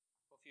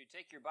you.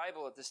 Take your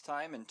Bible at this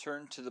time and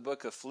turn to the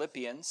book of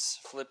Philippians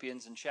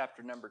in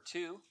chapter number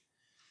 2.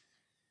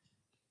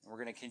 We're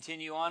going to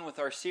continue on with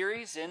our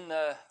series in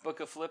the book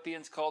of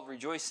Philippians called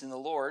Rejoice in the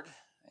Lord.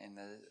 And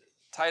the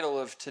title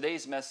of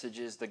today's message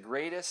is The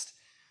Greatest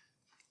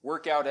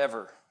Workout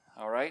Ever.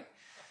 All right?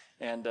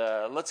 And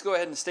let's go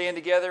ahead and stand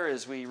together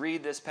as we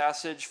read this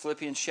passage,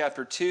 Philippians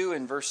chapter 2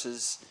 and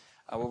verses,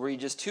 we'll read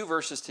just two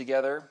verses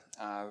together,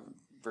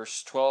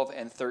 verse 12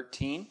 and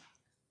 13.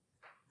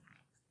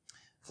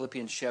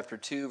 Philippians chapter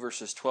 2,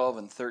 verses 12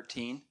 and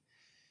 13.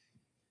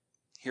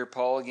 Here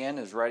Paul again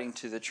is writing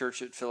to the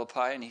church at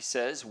Philippi, and he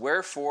says,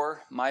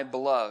 "Wherefore, my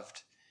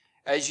beloved,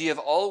 as ye have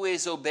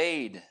always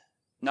obeyed,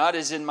 not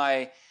as in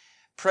my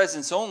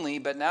presence only,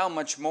 but now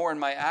much more in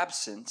my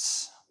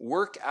absence,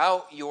 work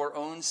out your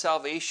own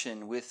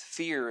salvation with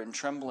fear and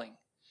trembling.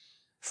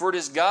 For it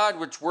is God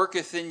which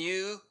worketh in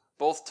you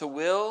both to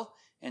will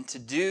and to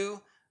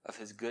do of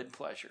his good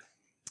pleasure."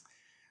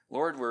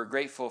 Lord, we're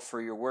grateful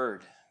for your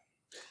word.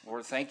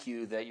 Lord, thank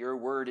you that your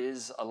word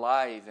is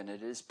alive and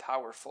it is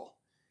powerful.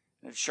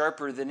 And it's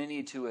sharper than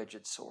any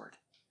two-edged sword.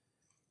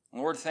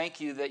 Lord,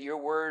 thank you that your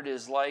word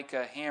is like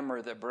a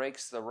hammer that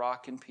breaks the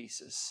rock in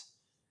pieces.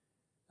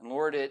 And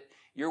Lord,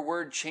 your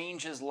word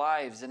changes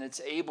lives and it's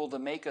able to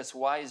make us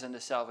wise unto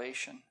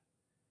salvation.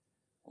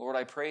 Lord,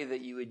 I pray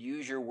that you would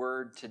use your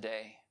word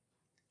today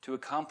to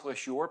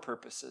accomplish your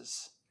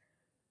purposes.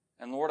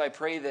 And Lord, I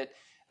pray that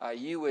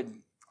you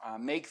would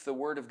make the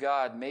word of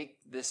God, make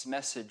this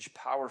message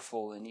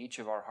powerful in each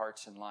of our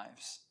hearts and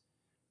lives.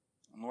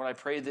 And Lord, I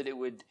pray that it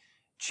would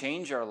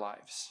change our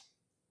lives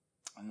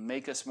and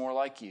make us more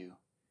like you.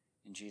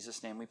 In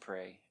Jesus' name we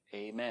pray.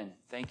 Amen.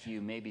 Thank you.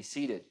 You may be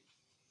seated.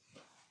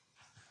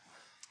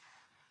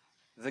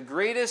 The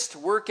greatest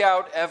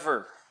workout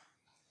ever.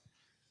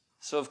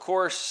 So, of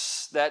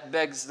course, that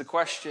begs the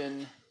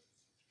question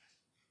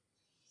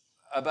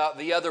about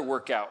the other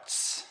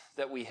workouts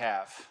that we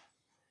have.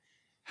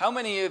 How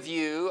many of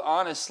you,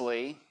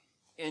 honestly,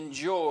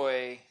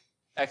 enjoy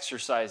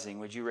exercising?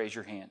 Would you raise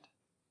your hand?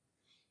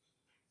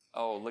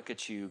 Oh, look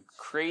at you.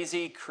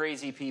 Crazy,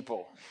 crazy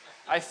people.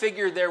 I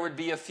figured there would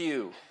be a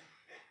few.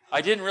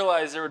 I didn't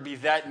realize there would be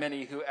that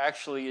many who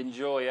actually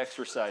enjoy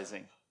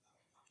exercising.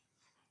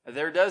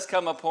 There does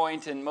come a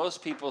point in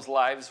most people's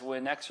lives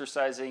when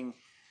exercising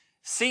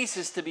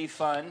ceases to be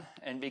fun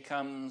and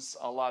becomes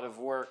a lot of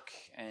work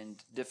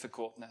and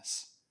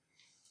difficultness.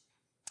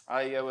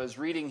 I was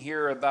reading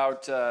here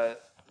about,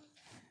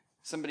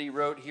 somebody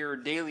wrote here,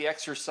 daily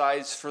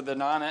exercise for the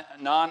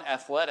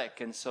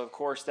non-athletic. And so, of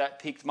course, that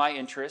piqued my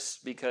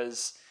interest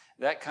because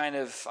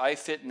I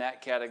fit in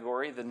that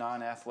category, the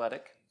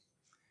non-athletic.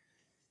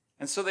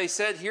 And so they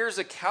said, here's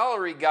a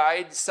calorie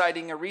guide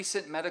citing a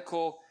recent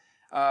medical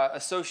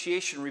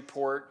association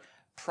report.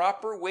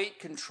 Proper weight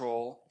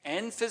control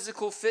and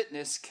physical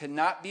fitness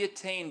cannot be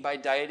attained by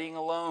dieting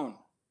alone.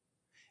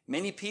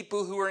 Many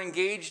people who are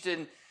engaged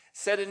in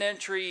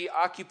sedentary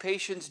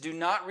occupations do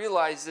not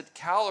realize that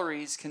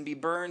calories can be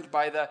burned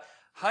by the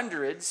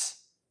hundreds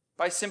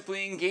by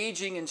simply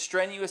engaging in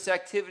strenuous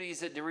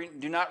activities that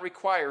do not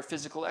require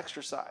physical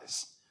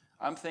exercise.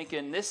 I'm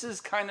thinking, this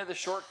is kind of the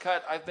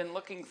shortcut I've been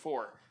looking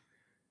for.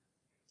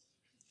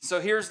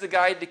 So here's the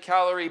guide to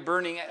calorie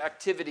burning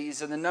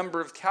activities and the number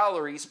of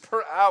calories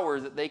per hour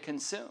that they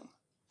consume.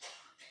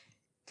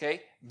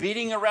 Okay,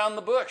 beating around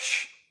the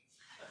bush,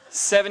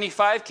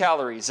 75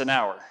 calories an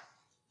hour.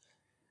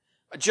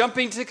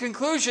 Jumping to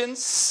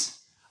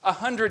conclusions,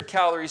 100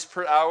 calories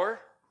per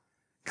hour.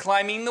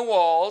 Climbing the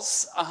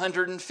walls,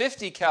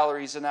 150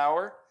 calories an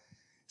hour.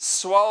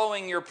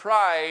 Swallowing your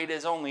pride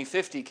is only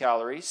 50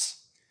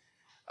 calories.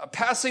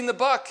 Passing the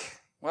buck,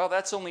 well,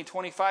 that's only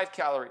 25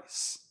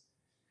 calories.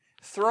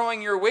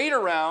 Throwing your weight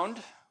around,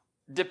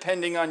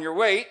 depending on your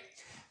weight,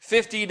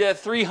 50 to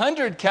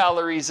 300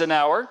 calories an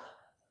hour.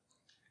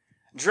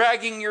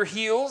 Dragging your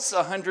heels,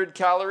 100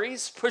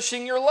 calories.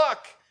 Pushing your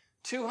luck,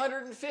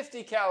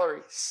 250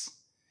 calories.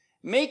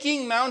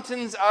 Making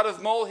mountains out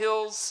of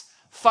molehills,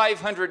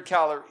 500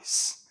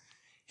 calories.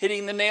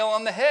 Hitting the nail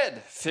on the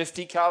head,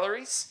 50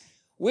 calories.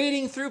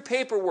 Wading through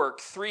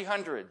paperwork,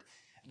 300.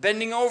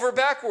 Bending over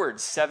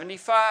backwards,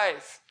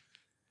 75.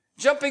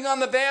 Jumping on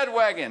the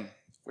bandwagon,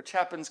 which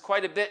happens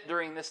quite a bit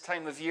during this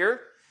time of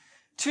year,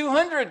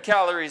 200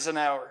 calories an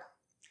hour.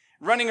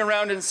 Running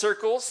around in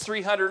circles,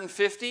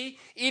 350.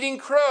 Eating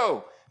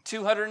crow,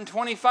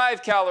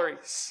 225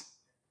 calories.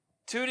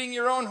 Tooting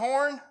your own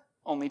horn,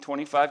 only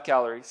 25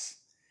 calories.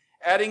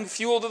 Adding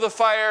fuel to the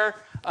fire,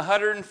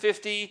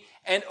 150.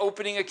 And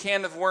opening a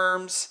can of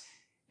worms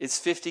is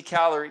 50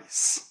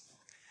 calories.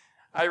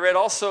 I read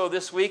also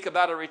this week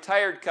about a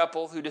retired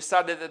couple who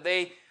decided that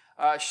they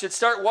should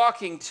start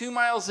walking 2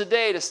 miles a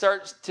day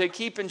to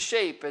keep in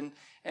shape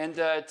and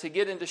to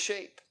get into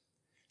shape.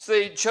 So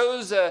they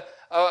chose to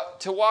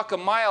walk a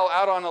mile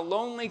out on a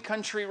lonely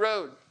country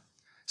road,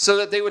 so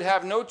that they would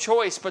have no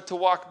choice but to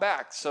walk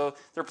back. So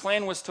their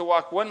plan was to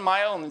walk 1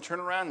 mile and then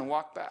turn around and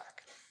walk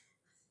back.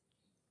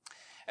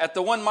 At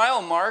the 1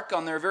 mile mark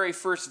on their very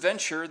first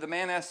venture, the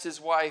man asked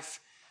his wife,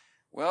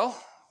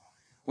 "Well,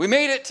 We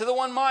made it to the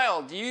 1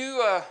 mile. Do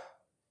you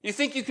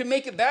think you can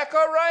make it back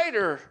all right,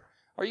 or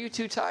are you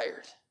too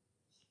tired?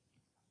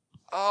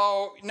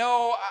 Oh,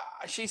 no,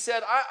 she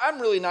said, I'm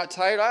really not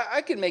tired.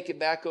 I can make it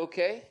back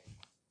okay.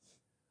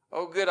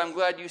 Oh, good, I'm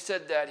glad you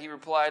said that, he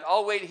replied.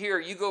 I'll wait here.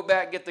 You go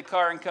back, get the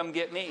car, and come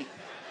get me.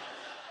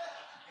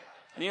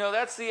 And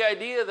that's the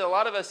idea that a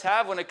lot of us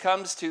have when it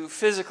comes to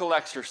physical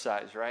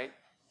exercise, right?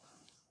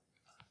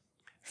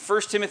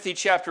 1 Timothy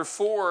chapter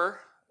 4,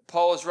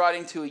 Paul is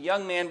writing to a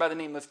young man by the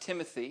name of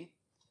Timothy.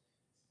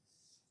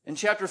 In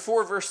chapter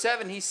 4, verse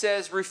 7, he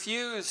says,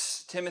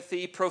 refuse,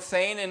 Timothy,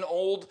 profane and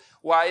old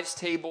wives'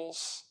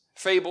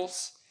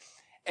 fables,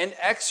 and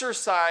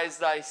exercise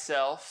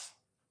thyself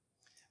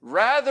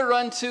rather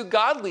unto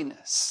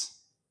godliness.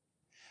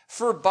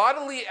 For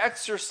bodily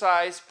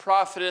exercise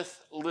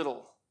profiteth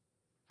little,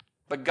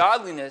 but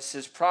godliness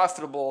is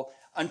profitable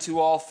unto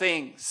all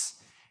things,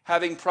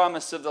 having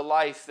promise of the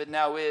life that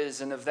now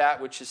is and of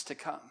that which is to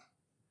come.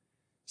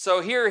 So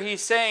here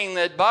he's saying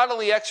that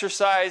bodily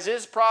exercise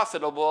is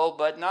profitable,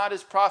 but not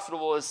as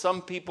profitable as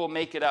some people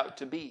make it out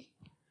to be.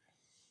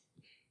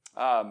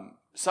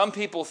 Some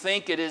people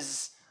think it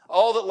is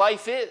all that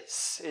life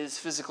is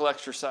physical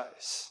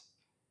exercise.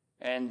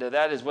 And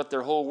that is what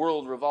their whole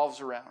world revolves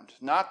around.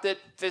 Not that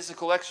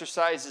physical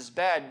exercise is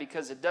bad,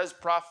 because it does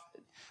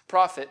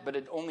profit, but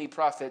it only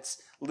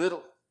profits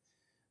little.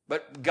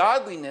 But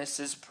godliness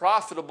is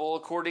profitable,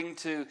 according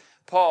to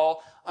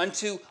Paul,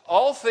 unto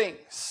all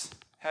things,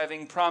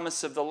 having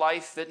promise of the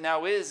life that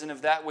now is and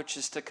of that which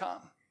is to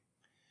come.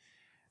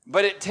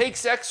 But it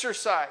takes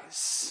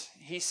exercise.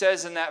 He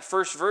says in that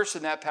first verse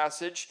in that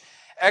passage,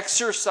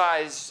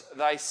 exercise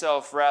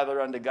thyself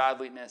rather unto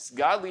godliness.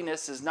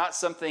 Godliness is not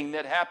something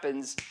that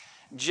happens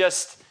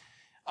just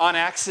on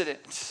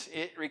accident.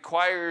 It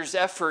requires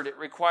effort. It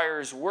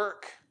requires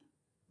work.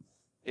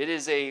 It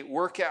is a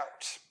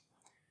workout.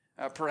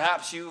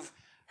 Perhaps you've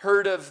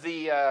heard of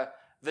the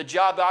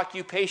job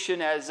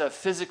occupation as a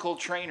physical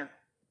trainer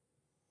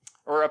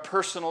or a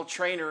personal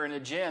trainer in a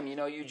gym.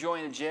 You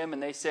join a gym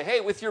and they say,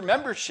 hey, with your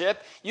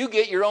membership, you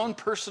get your own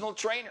personal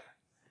trainer.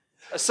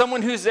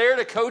 Someone who's there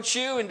to coach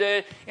you and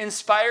to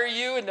inspire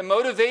you and to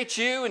motivate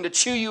you and to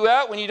chew you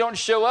out when you don't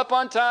show up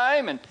on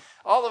time and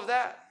all of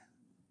that.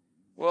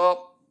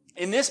 Well,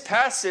 in this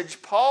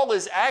passage, Paul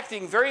is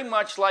acting very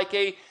much like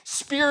a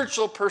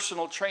spiritual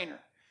personal trainer,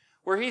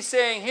 where he's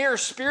saying, here,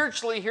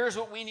 spiritually, here's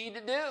what we need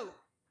to do.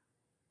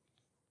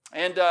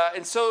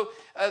 And so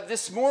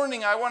this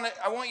morning, I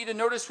want you to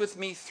notice with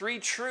me 3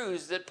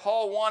 truths that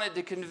Paul wanted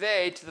to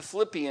convey to the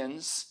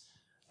Philippians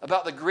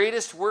about the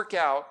greatest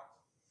workout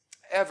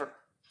ever.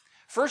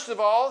 First of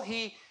all,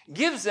 he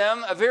gives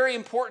them a very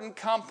important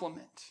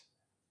compliment.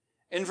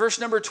 In verse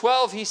number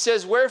 12, he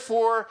says,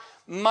 wherefore,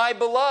 my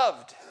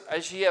beloved,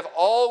 as ye have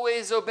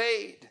always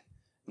obeyed,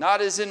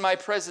 not as in my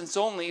presence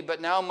only,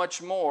 but now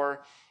much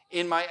more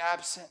in my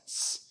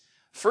absence.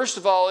 First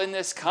of all, in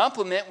this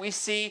compliment, we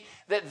see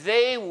that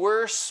they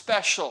were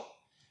special.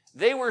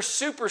 They were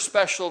super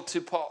special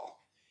to Paul.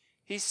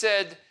 He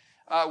said,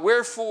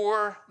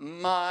 wherefore,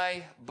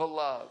 my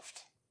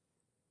beloved.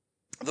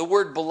 The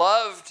word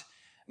beloved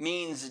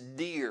means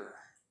dear.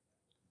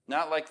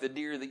 Not like the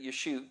deer that you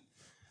shoot,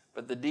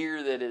 but the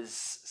deer that is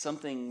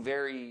something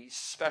very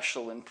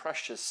special and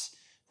precious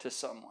to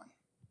someone.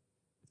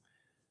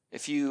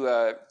 If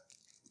you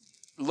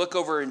look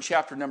over in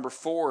chapter number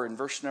 4 and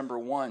verse number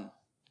 1,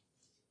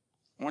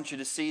 I want you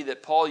to see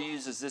that Paul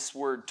uses this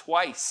word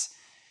twice,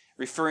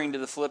 referring to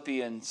the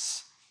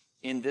Philippians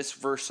in this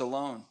verse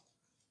alone.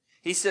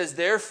 He says,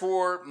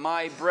 therefore,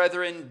 my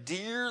brethren,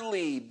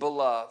 dearly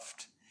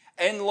beloved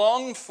and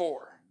longed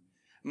for,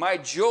 my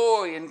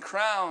joy and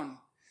crown,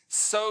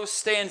 so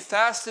stand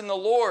fast in the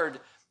Lord,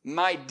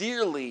 my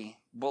dearly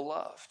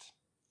beloved.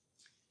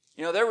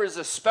 There was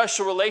a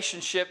special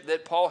relationship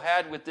that Paul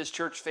had with this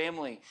church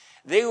family.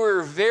 They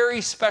were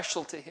very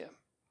special to him.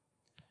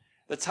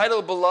 The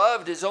title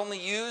beloved is only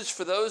used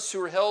for those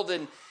who are held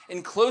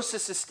in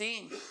closest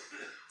esteem.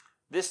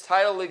 This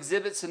title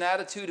exhibits an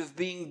attitude of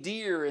being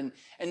dear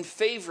and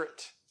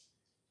favorite.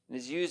 It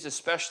is used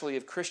especially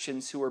of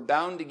Christians who are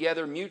bound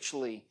together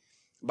mutually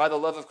by the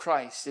love of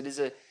Christ. It is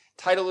a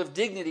title of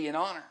dignity and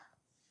honor.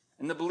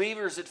 And the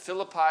believers at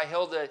Philippi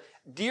held a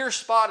dear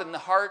spot in the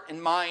heart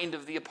and mind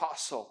of the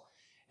apostle.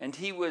 And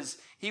he was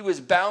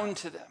bound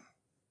to them.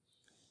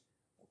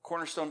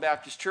 Cornerstone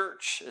Baptist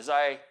Church, as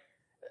I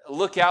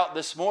look out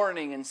this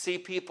morning and see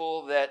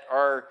people that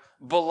are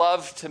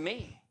beloved to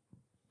me,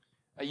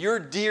 you're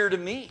dear to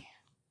me.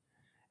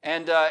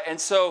 And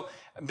so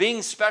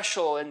being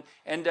special,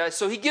 and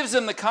so he gives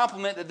them the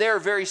compliment that they're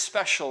very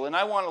special. And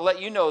I want to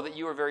let you know that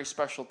you are very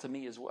special to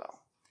me as well.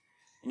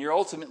 And you're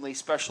ultimately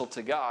special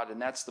to God, and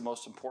that's the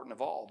most important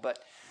of all. But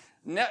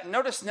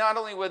notice not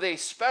only were they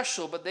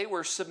special, but they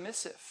were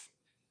submissive.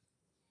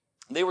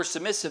 They were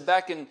submissive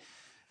back in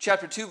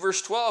chapter 2,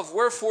 verse 12.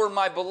 Wherefore,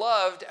 my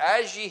beloved,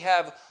 as ye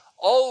have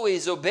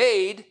always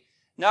obeyed,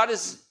 not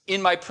as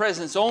in my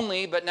presence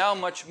only, but now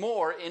much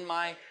more in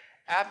my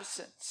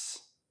absence.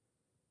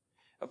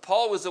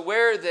 Paul was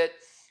aware that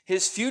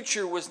His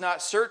future was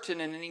not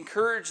certain, and he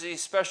encouraged these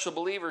special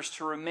believers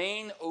to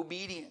remain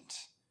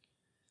obedient.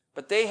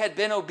 But they had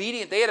been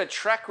obedient. They had a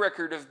track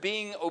record of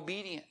being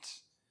obedient.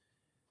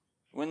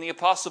 When the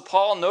Apostle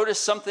Paul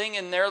noticed something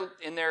in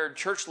their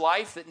church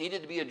life that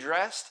needed to be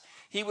addressed,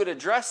 he would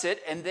address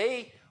it, and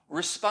they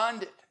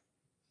responded.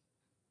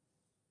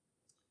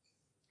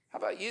 How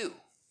about you?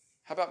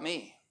 How about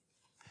me?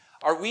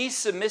 Are we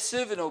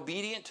submissive and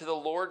obedient to the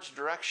Lord's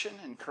direction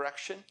and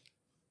correction?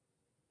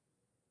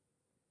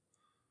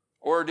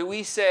 Or do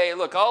we say,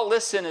 look, I'll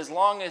listen as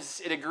long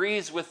as it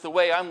agrees with the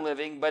way I'm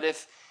living, but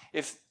if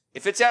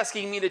it's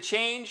asking me to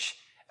change,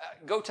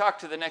 go talk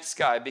to the next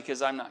guy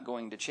because I'm not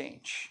going to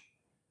change.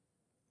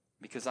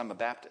 Because I'm a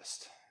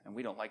Baptist and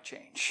we don't like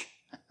change.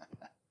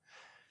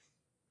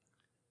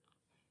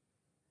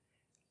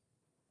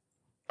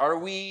 Are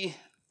we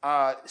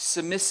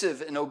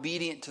submissive and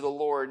obedient to the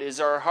Lord? Is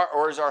our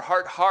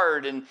heart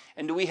hard? And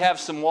do we have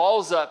some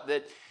walls up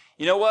that,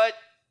 you know what?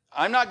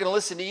 I'm not going to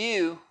listen to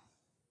you.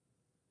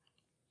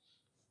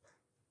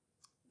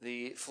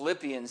 The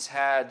Philippians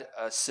had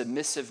a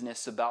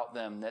submissiveness about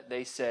them that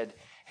they said,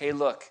 hey,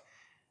 look,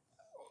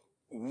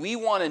 we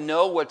want to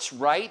know what's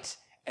right,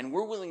 and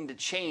we're willing to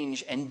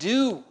change and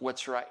do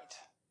what's right.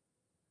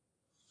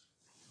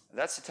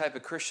 That's the type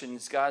of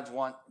Christians God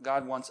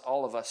wants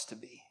all of us to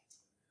be.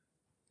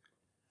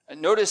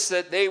 And notice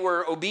that they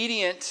were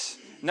obedient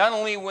not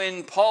only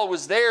when Paul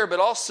was there, but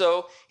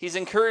also he's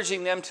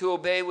encouraging them to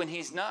obey when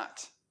he's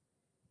not.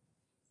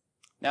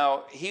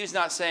 Now, he's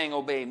not saying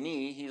obey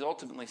me. He's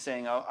ultimately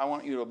saying, I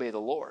want you to obey the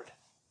Lord.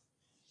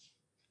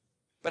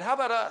 But how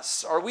about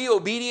us? Are we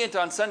obedient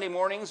on Sunday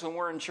mornings when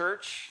we're in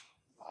church?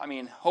 I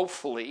mean,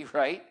 hopefully,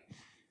 right?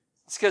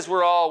 It's because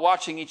we're all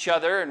watching each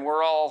other and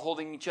we're all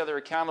holding each other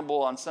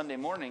accountable on Sunday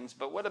mornings.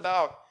 But what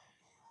about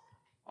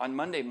on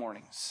Monday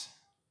mornings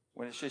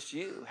when it's just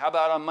you? How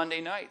about on Monday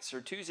nights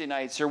or Tuesday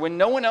nights or when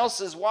no one else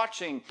is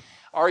watching?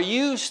 Are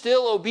you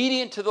still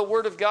obedient to the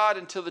Word of God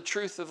and to the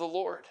truth of the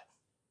Lord?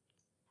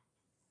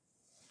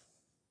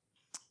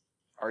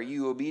 Are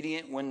you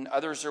obedient when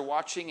others are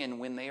watching and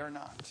when they are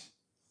not?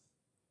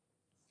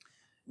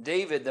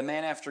 David, the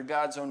man after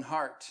God's own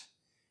heart,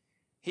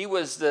 he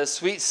was the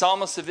sweet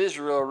psalmist of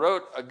Israel,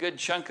 wrote a good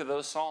chunk of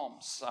those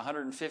psalms,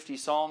 150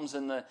 psalms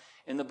in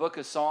the book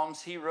of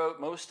Psalms. He wrote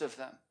most of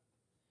them.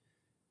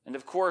 And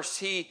of course,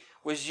 he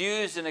was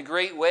used in a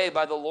great way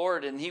by the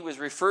Lord, and he was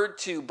referred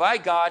to by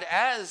God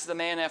as the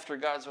man after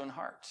God's own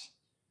heart.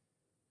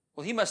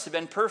 Well, he must have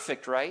been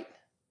perfect, right?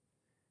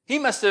 He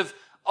must have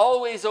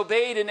always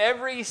obeyed in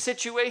every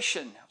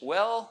situation.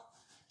 Well,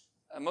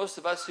 most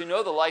of us who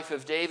know the life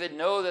of David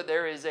know that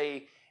there is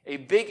a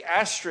big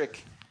asterisk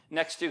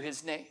next to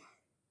his name.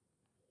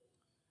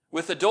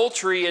 With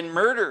adultery and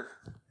murder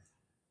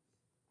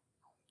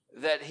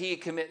that he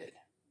committed.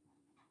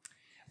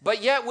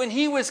 But yet when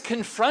he was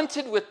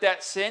confronted with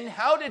that sin,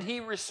 how did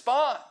he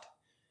respond?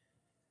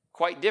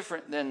 Quite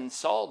different than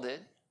Saul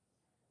did.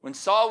 When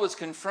Saul was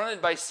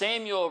confronted by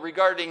Samuel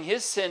regarding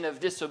his sin of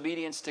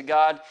disobedience to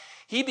God,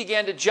 he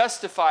began to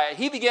justify it.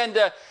 He began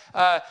to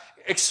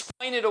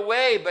explain it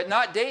away, but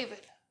not David.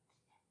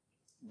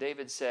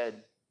 David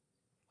said,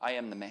 I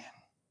am the man.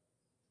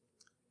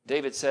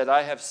 David said,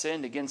 I have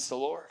sinned against the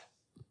Lord.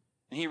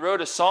 And he wrote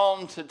a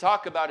psalm to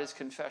talk about his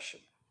confession.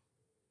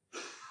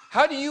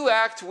 How do you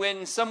act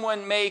when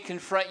someone may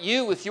confront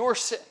you with your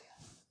sin?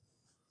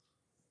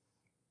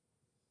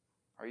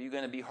 Are you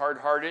going to be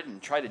hard-hearted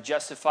and try to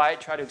justify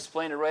it, try to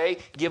explain it away,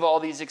 give all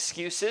these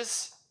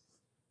excuses?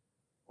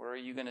 Or are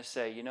you going to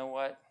say, you know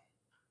what?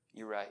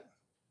 You're right.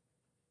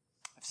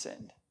 I've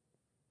sinned.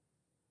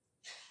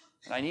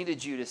 And I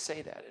needed you to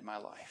say that in my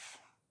life.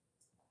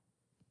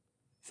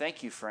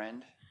 Thank you,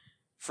 friend,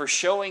 for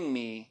showing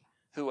me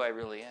who I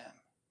really am.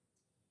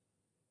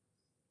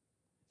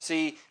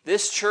 See,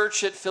 this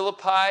church at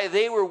Philippi,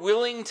 they were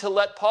willing to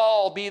let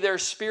Paul be their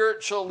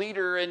spiritual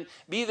leader and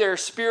be their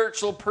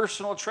spiritual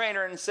personal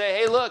trainer and say,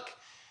 hey, look,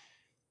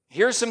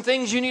 here's some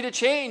things you need to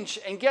change.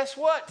 And guess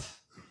what?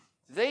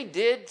 They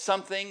did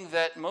something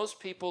that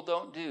most people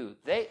don't do.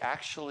 They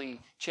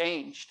actually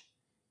changed.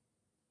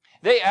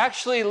 They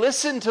actually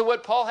listened to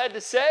what Paul had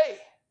to say.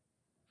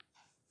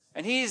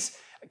 And he's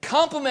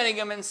complimenting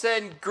him and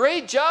saying,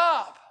 great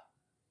job.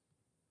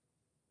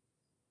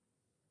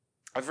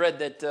 I've read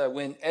that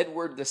when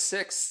Edward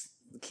VI,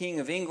 the King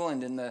of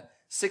England in the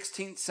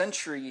 16th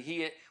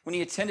century, when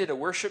he attended a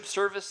worship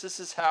service, this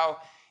is how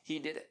he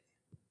did it.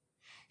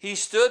 He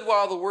stood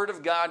while the Word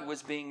of God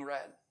was being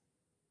read.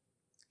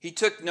 He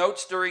took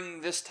notes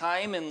during this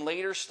time and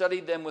later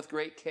studied them with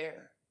great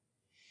care.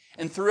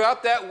 And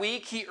throughout that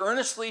week, he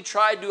earnestly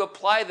tried to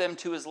apply them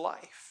to his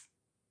life.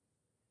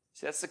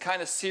 See, that's the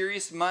kind of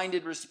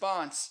serious-minded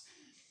response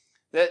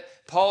that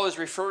Paul is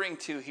referring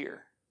to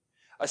here.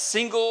 A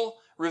single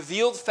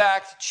revealed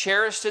fact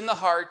cherished in the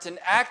heart and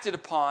acted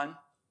upon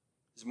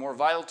is more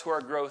vital to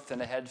our growth than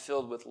a head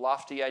filled with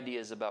lofty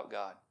ideas about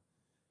God.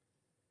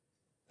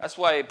 That's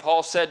why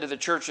Paul said to the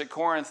church at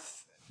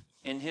Corinth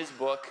in his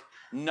book,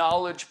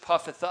 knowledge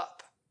puffeth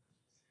up.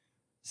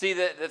 See,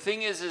 the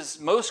thing is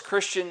most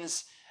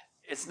Christians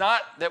It's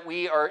not that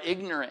we are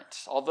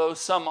ignorant, although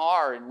some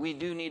are, and we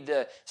do need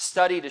to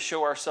study to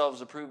show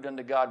ourselves approved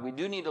unto God. We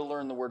do need to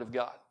learn the Word of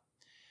God.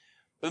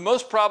 But the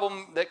most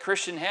problem that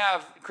Christians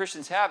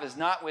have is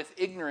not with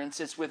ignorance,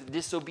 it's with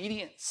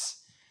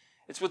disobedience.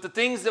 It's with the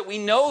things that we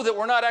know that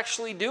we're not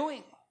actually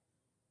doing.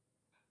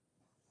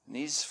 And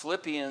these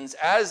Philippians,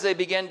 as they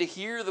began to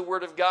hear the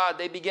Word of God,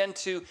 they began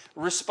to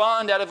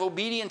respond out of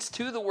obedience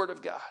to the Word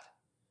of God.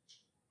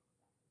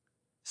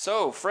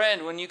 So,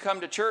 friend, when you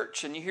come to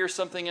church and you hear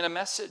something in a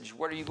message,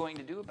 what are you going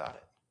to do about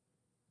it?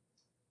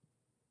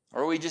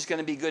 Or are we just going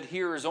to be good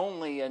hearers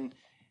only and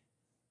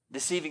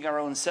deceiving our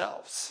own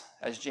selves,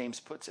 as James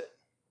puts it?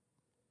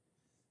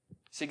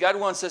 See, God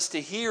wants us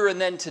to hear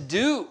and then to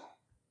do.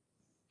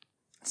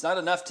 It's not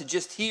enough to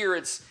just hear,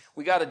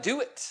 we got to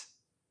do it.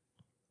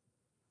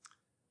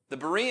 The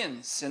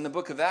Bereans in the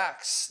book of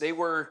Acts, they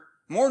were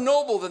more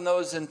noble than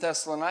those in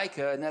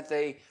Thessalonica in that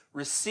they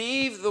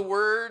received the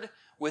word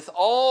with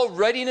all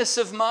readiness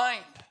of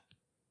mind.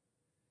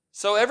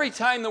 So every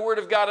time the Word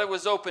of God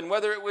was open,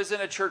 whether it was in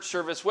a church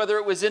service, whether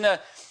it was in a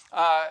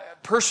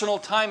personal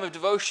time of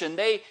devotion,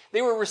 they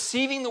were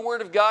receiving the Word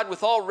of God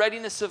with all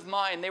readiness of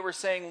mind. They were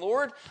saying,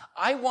 Lord,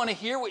 I want to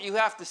hear what you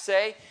have to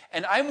say,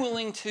 and I'm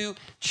willing to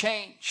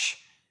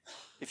change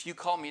if you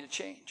call me to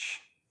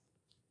change.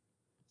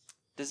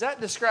 Does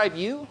that describe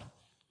you?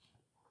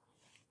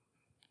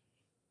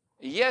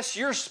 Yes,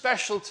 you're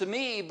special to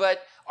me,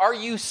 but are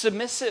you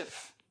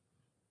submissive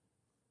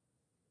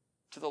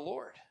to the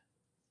Lord?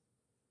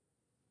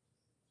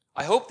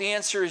 I hope the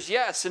answer is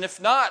yes. And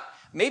if not,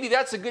 maybe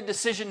that's a good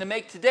decision to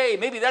make today.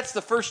 Maybe that's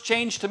the first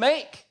change to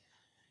make.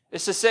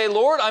 Is to say,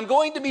 Lord, I'm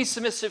going to be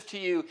submissive to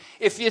you.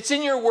 If it's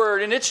in your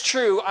word and it's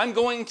true, I'm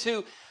going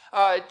to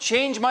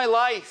change my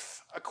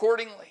life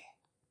accordingly.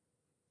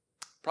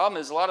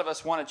 Problem is, a lot of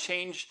us want to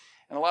change,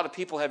 and a lot of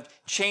people have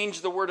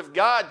changed the Word of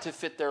God to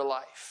fit their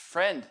life.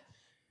 Friend,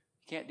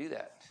 you can't do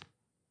that.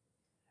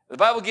 The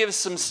Bible gives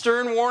some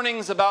stern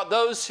warnings about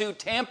those who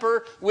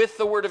tamper with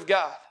the Word of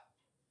God.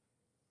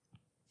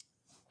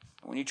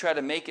 When you try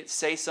to make it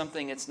say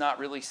something it's not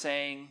really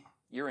saying,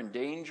 you're in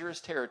dangerous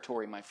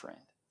territory, my friend.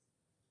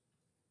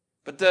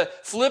 But the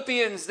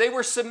Philippians, they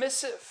were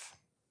submissive.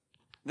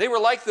 They were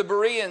like the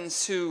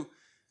Bereans who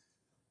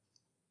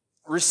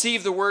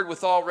received the word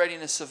with all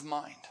readiness of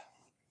mind.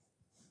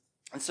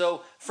 And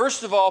so,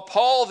 first of all,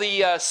 Paul,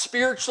 the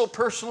spiritual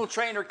personal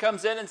trainer,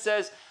 comes in and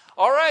says,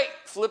 all right,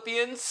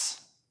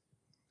 Philippians,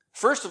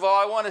 first of all,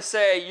 I want to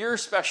say you're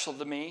special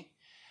to me.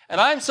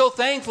 And I'm so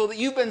thankful that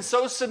you've been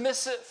so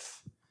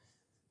submissive.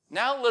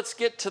 Now let's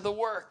get to the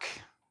work.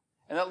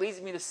 And that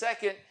leads me to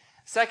second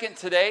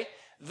today,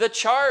 the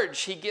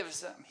charge he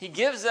gives them. He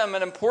gives them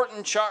an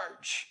important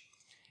charge.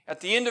 At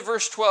the end of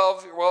verse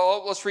 12,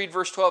 well, let's read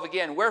verse 12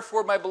 again.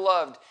 Wherefore, my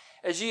beloved,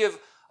 as ye have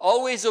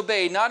always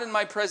obeyed, not in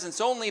my presence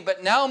only,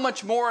 but now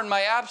much more in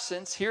my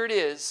absence, here it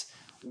is,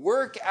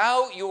 work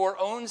out your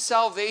own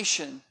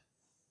salvation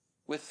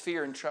with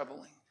fear and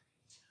trembling.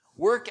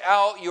 Work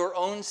out your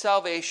own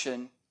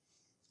salvation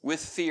with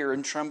fear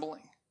and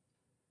trembling.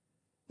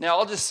 Now,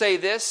 I'll just say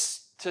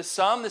this to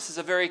some. This is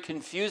a very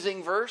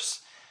confusing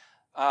verse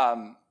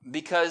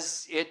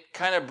because it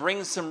kind of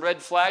brings some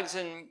red flags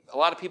in a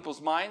lot of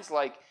people's minds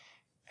like,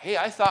 hey,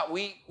 I thought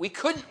we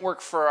couldn't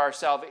work for our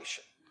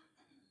salvation.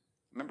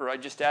 Remember, I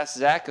just asked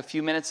Zach a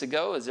few minutes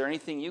ago, is there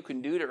anything you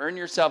can do to earn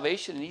your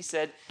salvation? And he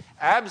said,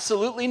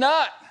 absolutely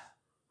not.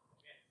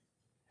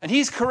 And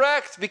he's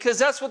correct because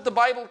that's what the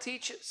Bible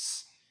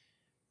teaches.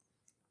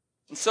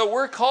 And so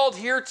we're called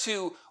here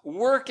to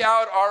work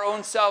out our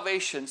own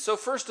salvation. So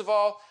first of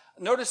all,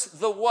 notice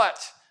the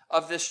what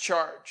of this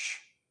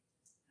charge.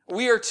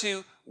 We are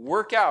to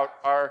work out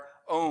our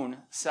own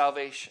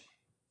salvation.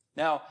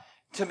 Now,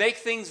 to make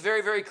things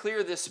very, very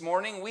clear this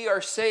morning, we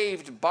are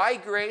saved by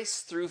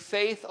grace through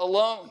faith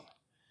alone.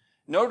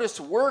 Notice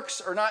works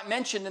are not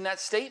mentioned in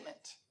that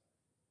statement.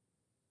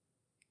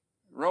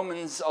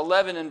 Romans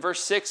 11 and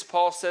verse 6,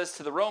 Paul says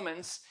to the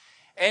Romans,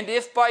 and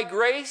if by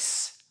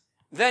grace,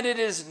 then it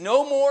is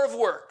no more of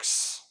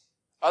works.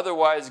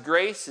 Otherwise,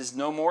 grace is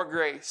no more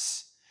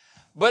grace.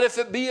 But if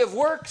it be of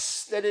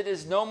works, then it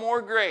is no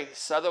more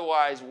grace.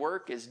 Otherwise,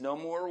 work is no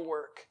more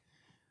work.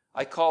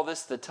 I call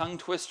this the tongue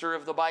twister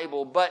of the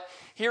Bible, but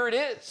here it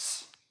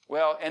is.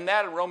 Well, and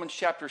that in Romans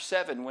chapter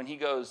 7, when he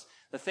goes,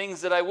 the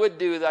things that I would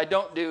do that I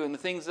don't do, and the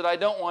things that I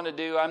don't want to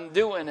do, I'm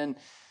doing, and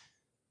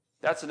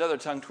that's another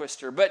tongue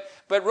twister. But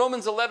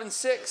Romans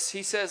 11:6,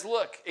 he says,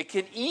 look, it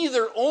can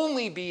either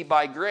only be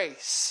by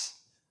grace,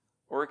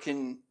 or it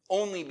can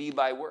only be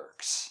by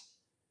works.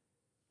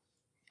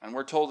 And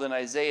we're told in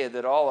Isaiah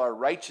that all our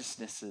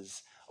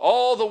righteousnesses,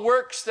 all the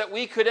works that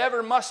we could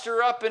ever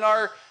muster up in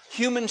our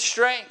human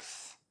strength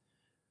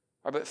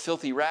are but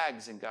filthy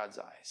rags in God's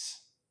eyes.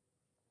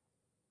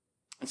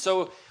 And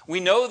so we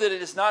know that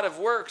it is not of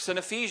works. In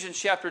Ephesians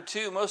chapter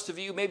 2, most of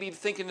you may be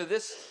thinking of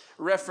this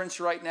reference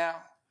right now.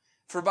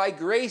 For by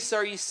grace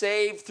are ye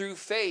saved through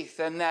faith,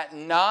 and that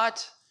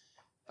not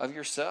of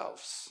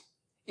yourselves.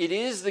 It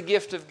is the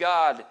gift of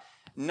God,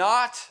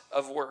 not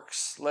of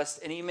works, lest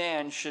any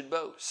man should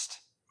boast.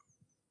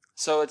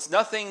 So it's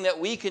nothing that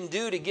we can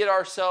do to get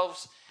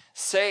ourselves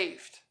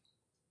saved.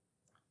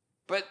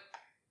 But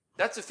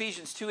that's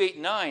Ephesians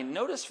 2:8-9.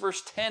 Notice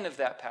verse 10 of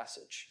that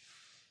passage.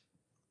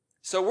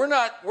 So we're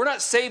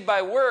not saved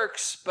by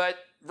works, but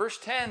verse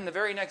 10, the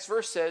very next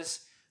verse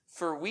says,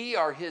 "For we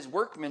are his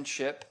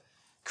workmanship,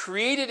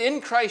 created in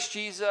Christ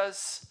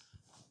Jesus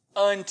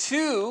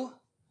unto,"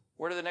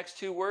 what are the next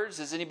two words?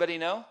 Does anybody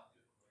know?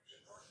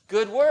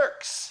 Good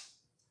works,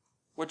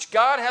 which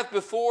God hath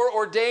before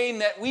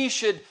ordained that we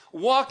should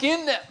walk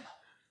in them.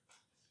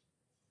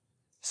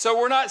 So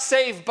we're not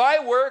saved by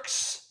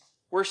works,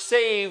 we're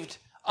saved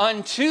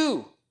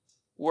unto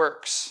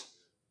works.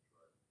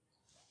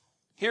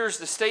 Here's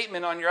the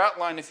statement on your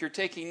outline if you're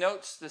taking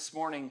notes this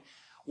morning.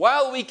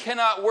 While we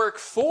cannot work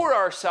for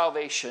our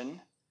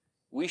salvation,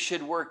 we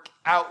should work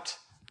out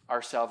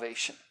our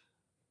salvation.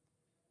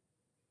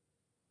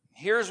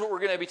 Here's what we're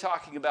going to be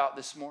talking about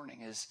this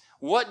morning is,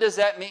 what does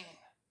that mean?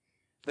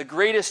 The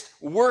greatest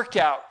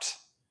workout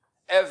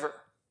ever.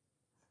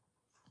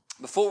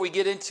 Before we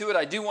get into it,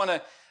 I do want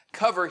to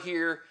cover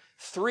here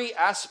three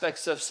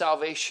aspects of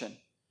salvation.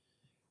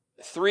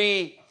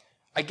 Three,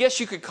 I guess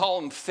you could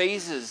call them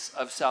phases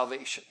of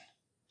salvation.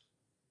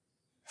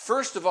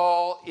 First of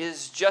all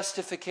is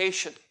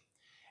justification.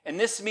 And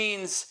this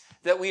means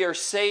that we are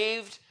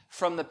saved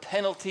from the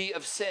penalty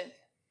of sin.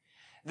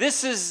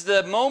 This is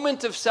the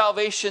moment of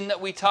salvation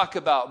that we talk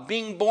about,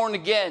 being born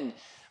again,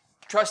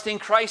 trusting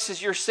Christ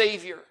as your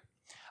Savior,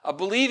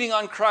 believing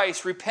on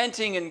Christ,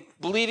 repenting and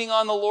believing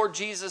on the Lord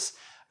Jesus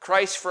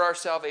Christ for our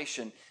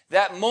salvation.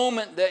 That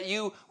moment that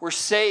you were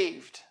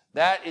saved,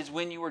 that is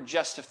when you were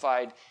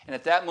justified. And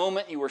at that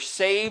moment, you were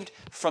saved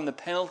from the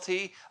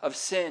penalty of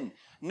sin.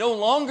 No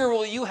longer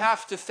will you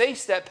have to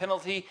face that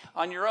penalty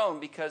on your own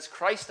because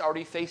Christ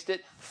already faced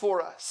it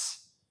for us.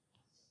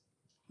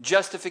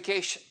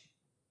 Justification.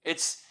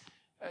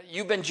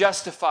 You've been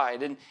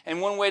justified.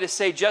 And one way to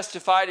say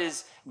justified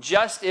is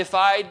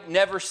justified,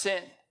 never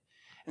sin.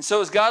 And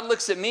so as God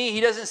looks at me, he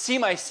doesn't see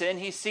my sin.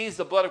 He sees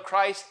the blood of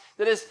Christ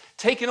that has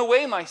taken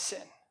away my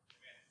sin.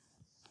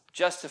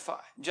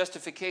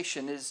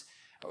 Justification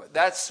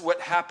that's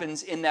what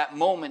happens in that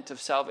moment of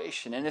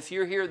salvation. And if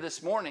you're here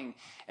this morning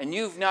and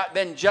you've not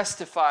been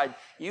justified,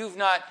 you've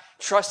not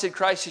trusted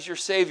Christ as your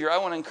Savior, I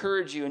want to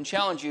encourage you and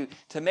challenge you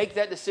to make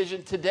that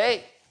decision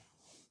today.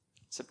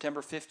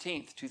 September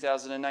 15th,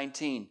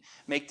 2019.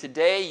 Make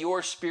today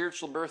your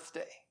spiritual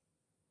birthday.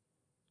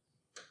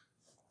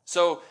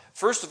 So,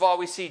 first of all,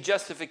 we see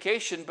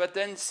justification, but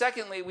then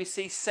secondly, we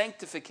see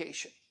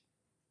sanctification.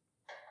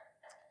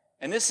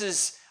 And this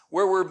is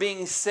where we're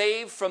being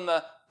saved from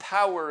the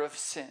power of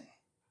sin.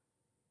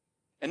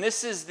 And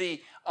this is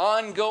the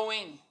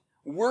ongoing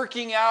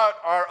working out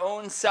our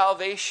own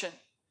salvation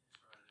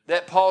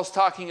that Paul's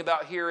talking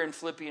about here in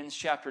Philippians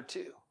chapter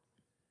 2.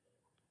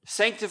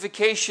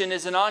 Sanctification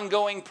is an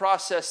ongoing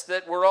process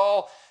that we're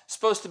all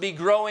supposed to be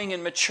growing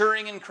and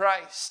maturing in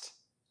Christ,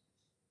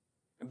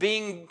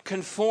 being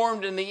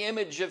conformed in the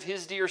image of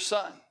his dear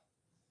Son.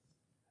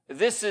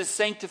 This is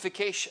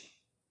sanctification.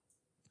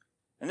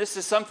 And this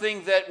is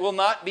something that will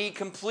not be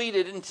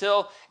completed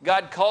until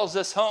God calls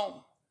us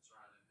home.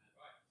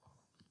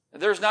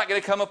 There's not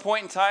going to come a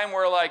point in time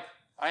where I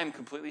am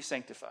completely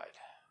sanctified.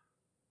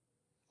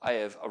 I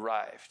have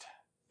arrived.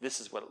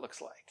 This is what it looks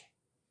like.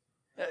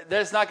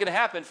 That's not going to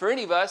happen for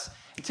any of us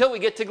until we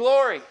get to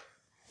glory.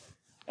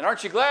 And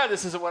aren't you glad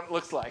this isn't what it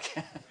looks like?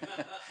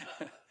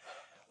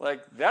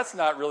 That's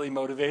not really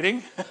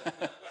motivating.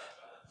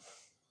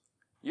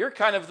 You're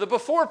kind of the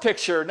before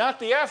picture, not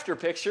the after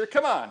picture.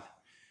 Come on.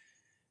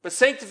 But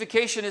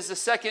sanctification is the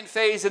second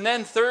phase. And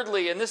then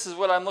thirdly, and this is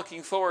what I'm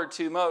looking forward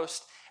to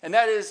most, and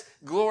that is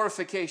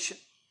glorification.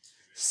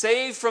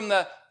 Saved from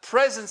the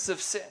presence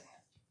of sin.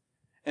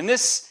 And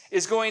this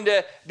is going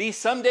to be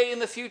someday in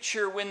the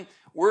future when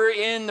we're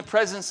in the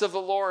presence of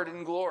the Lord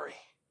in glory.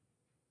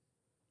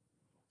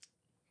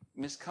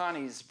 Miss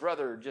Connie's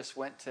brother just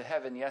went to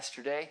heaven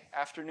yesterday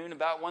afternoon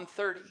about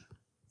 1:30.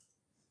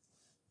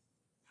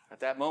 At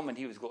that moment,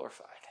 he was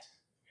glorified.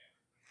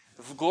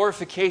 The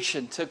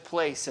glorification took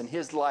place in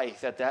his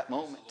life at that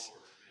moment.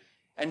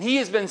 And he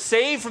has been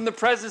saved from the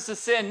presence of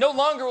sin. No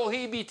longer will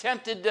he be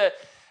tempted to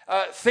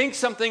think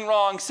something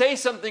wrong, say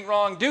something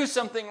wrong, do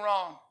something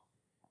wrong.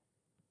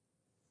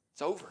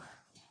 It's over.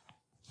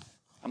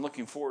 I'm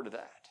looking forward to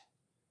that.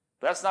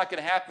 But that's not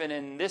going to happen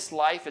in this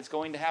life. It's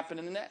going to happen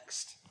in the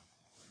next.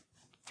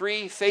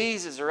 3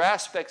 phases or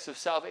aspects of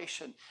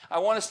salvation. I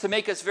want us to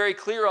make us very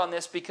clear on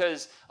this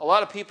because a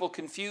lot of people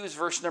confuse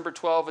verse number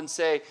 12 and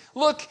say,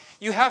 look,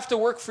 you have to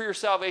work for your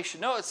salvation.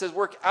 No, it says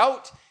work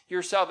out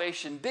your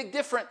salvation. Big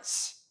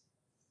difference.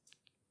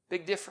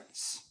 Big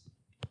difference.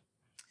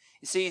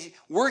 You see,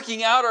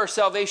 working out our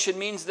salvation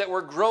means that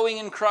we're growing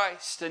in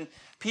Christ. And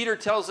Peter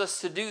tells us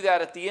to do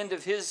that at the end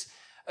of his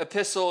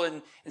epistle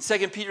in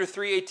 2 Peter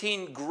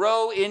 3:18,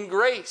 grow in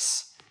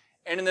grace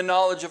and in the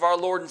knowledge of our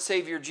Lord and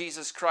Savior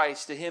Jesus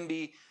Christ. To him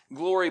be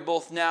glory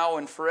both now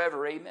and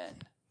forever. Amen.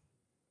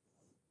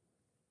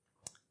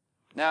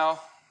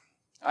 Now,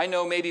 I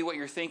know maybe what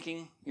you're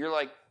thinking. You're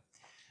like,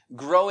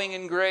 growing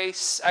in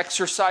grace,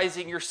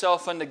 exercising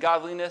yourself unto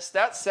godliness.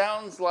 That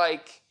sounds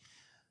like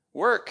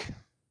work.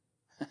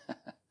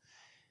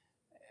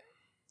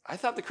 I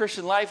thought the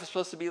Christian life was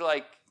supposed to be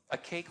like a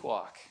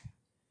cakewalk.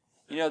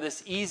 You know,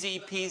 this easy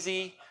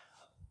peasy,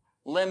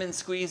 lemon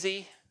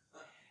squeezy.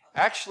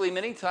 Actually,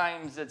 many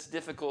times it's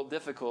difficult,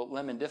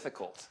 lemon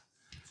difficult.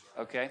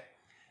 Okay?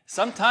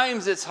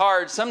 Sometimes it's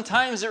hard.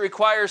 Sometimes it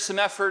requires some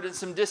effort and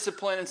some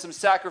discipline and some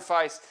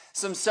sacrifice,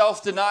 some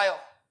self-denial.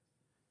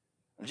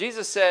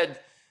 Jesus said,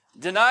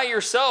 deny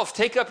yourself,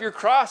 take up your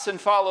cross and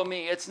follow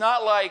me. It's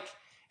not like,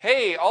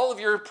 hey, all of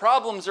your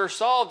problems are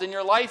solved and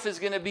your life is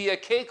going to be a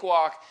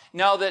cakewalk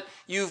now that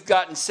you've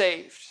gotten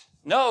saved.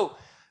 No,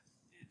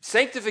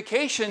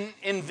 sanctification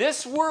in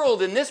this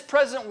world, in this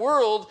present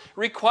world,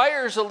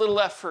 requires a little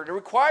effort. It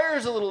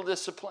requires a little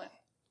discipline.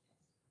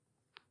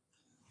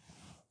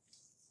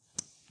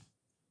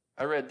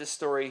 I read this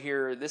story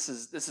here. This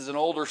is an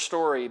older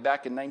story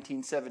back in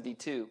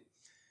 1972,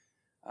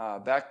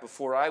 back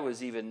before I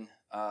was even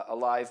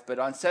alive. But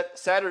on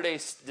Saturday,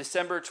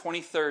 December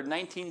 23rd,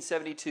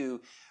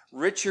 1972,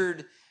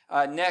 Richard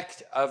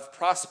Knecht of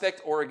Prospect,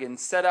 Oregon,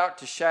 set out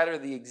to shatter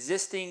the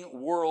existing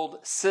world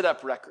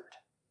sit-up record.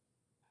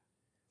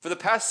 For the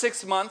past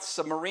 6 months,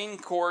 a Marine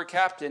Corps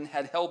captain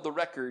had held the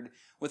record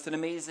with an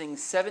amazing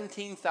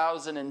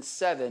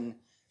 17,007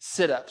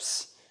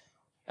 sit-ups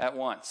at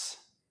once.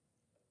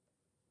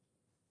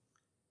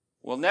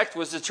 Well, Knecht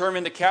was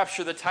determined to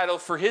capture the title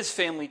for his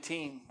family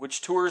team,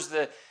 which tours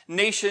the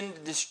nation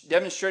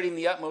demonstrating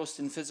the utmost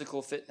in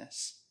physical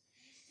fitness.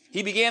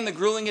 He began the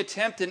grueling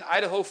attempt in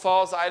Idaho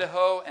Falls,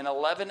 Idaho, and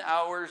 11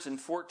 hours and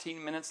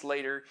 14 minutes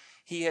later,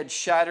 he had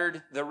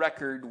shattered the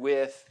record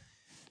with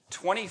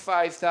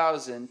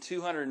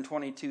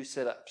 25,222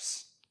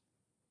 sit-ups.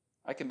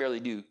 I can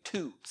barely do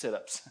 2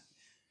 sit-ups.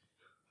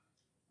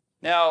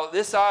 Now,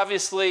 this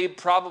obviously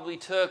probably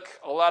took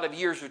a lot of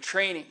years of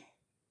training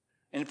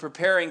in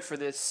preparing for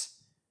this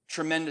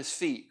tremendous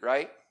feat,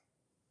 right?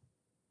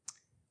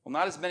 Well,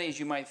 not as many as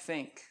you might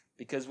think,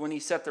 because when he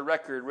set the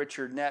record,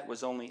 Richard Knecht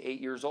was only 8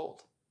 years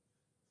old.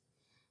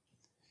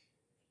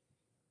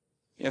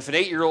 If an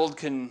 8-year-old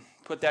can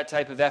put that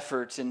type of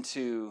effort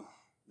into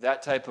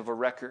that type of a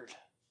record,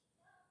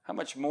 how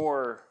much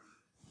more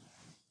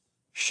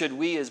should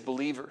we as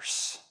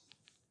believers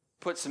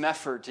put some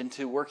effort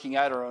into working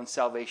out our own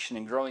salvation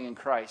and growing in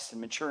Christ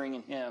and maturing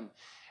in Him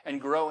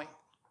and growing?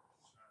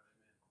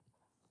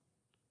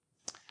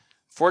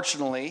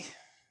 Fortunately,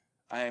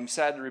 I am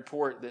sad to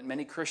report that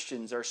many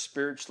Christians are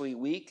spiritually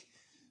weak,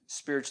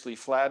 spiritually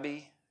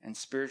flabby, and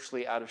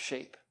spiritually out of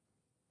shape.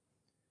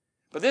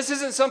 But this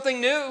isn't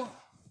something new.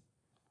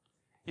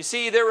 You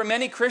see, there were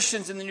many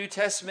Christians in the New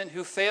Testament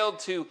who failed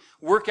to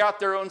work out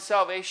their own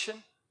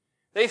salvation.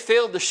 They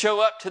failed to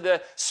show up to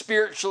the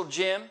spiritual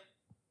gym.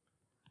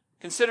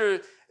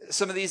 Consider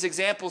some of these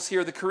examples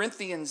here. The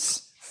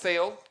Corinthians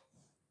failed.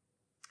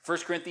 1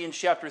 Corinthians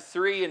chapter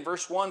 3 and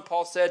verse 1,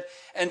 Paul said,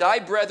 "And I,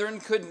 brethren,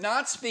 could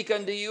not speak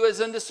unto you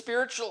as unto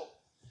spiritual,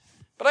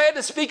 but I had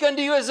to speak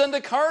unto you as unto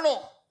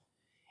carnal,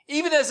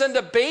 even as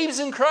unto babes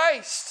in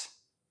Christ.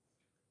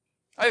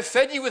 I have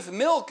fed you with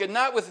milk and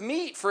not with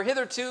meat, for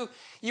hitherto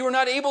you were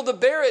not able to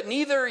bear it,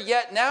 neither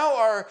yet now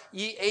are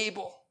ye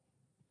able."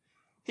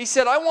 He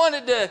said, I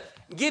wanted to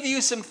give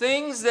you some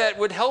things that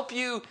would help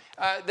you,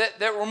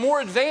 that were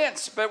more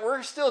advanced, but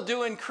we're still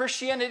doing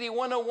Christianity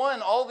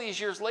 101 all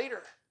these years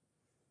later.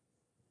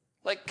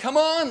 Like, come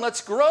on,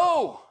 let's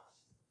grow.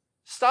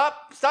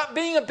 Stop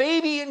being a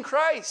baby in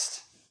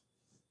Christ.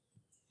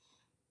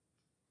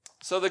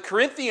 So the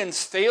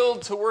Corinthians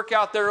failed to work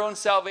out their own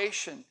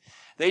salvation.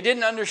 They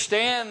didn't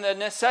understand the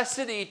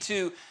necessity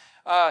to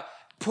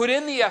put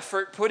in the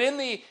effort, put in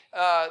the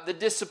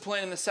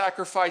discipline and the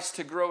sacrifice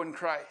to grow in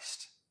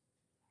Christ.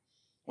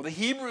 Well, the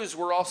Hebrews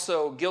were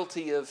also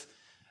guilty of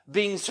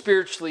being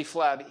spiritually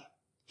flabby.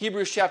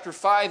 Hebrews chapter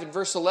 5 and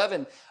verse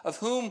 11, "Of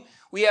whom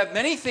we have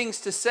many things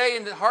to say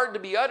and hard to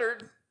be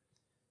uttered,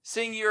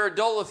 seeing you are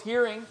dull of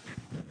hearing."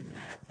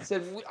 He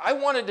said, I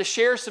wanted to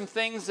share some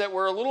things that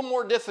were a little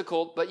more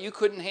difficult, but you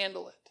couldn't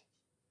handle it.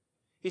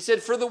 He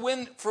said, for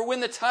when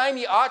the time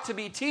ye ought to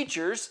be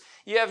teachers,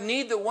 ye have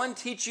need that one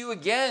teach you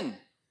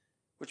again,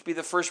 which be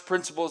the first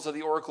principles of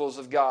the oracles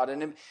of God,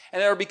 and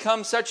are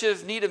become such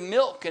of need of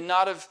milk and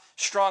not of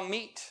strong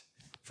meat.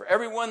 For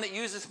everyone that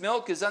useth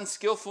milk is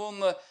unskillful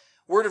in the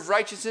word of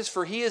righteousness,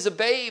 for he is a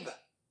babe.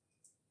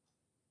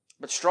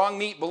 But strong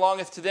meat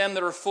belongeth to them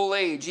that are full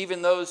age,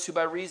 even those who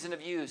by reason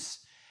of use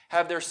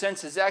have their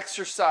senses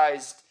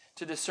exercised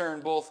to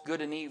discern both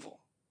good and evil.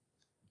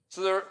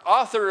 So the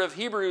author of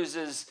Hebrews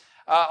is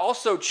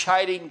also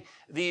chiding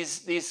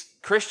these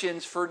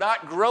Christians for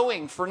not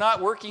growing, for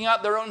not working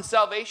out their own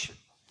salvation.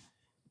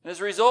 And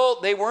as a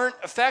result, they weren't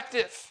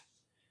effective.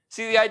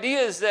 See, the idea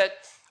is that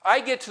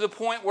I get to the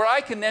point where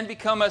I can then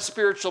become a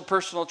spiritual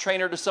personal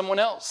trainer to someone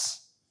else.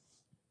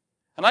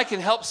 And I can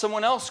help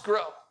someone else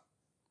grow.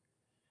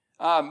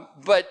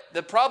 But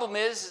the problem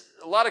is,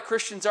 a lot of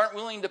Christians aren't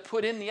willing to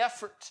put in the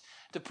effort,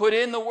 to put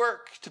in the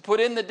work, to put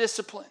in the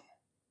discipline,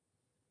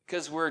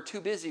 because we're too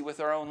busy with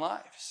our own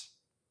lives.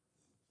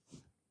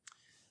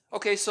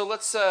 Okay, so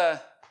let's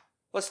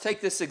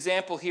take this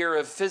example here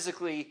of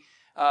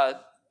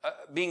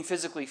being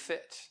physically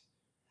fit.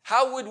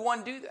 How would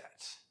one do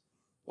that?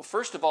 Well,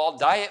 first of all,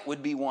 diet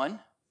would be one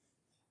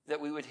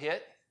that we would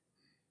hit.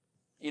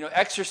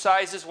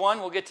 Exercise is one.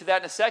 We'll get to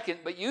that in a second.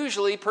 But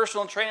usually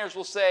personal trainers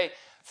will say,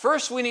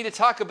 first we need to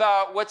talk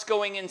about what's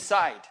going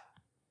inside.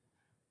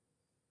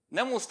 And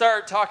then we'll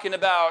start talking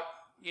about,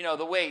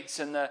 the weights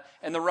and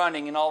the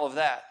running and all of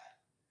that.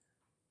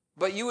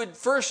 But you would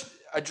first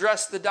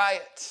address the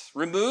diet.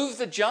 Remove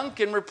the junk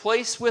and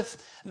replace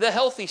with the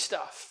healthy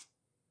stuff.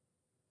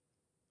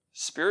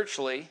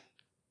 Spiritually,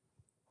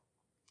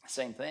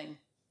 same thing.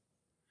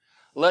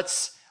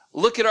 Let's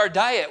look at our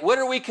diet. What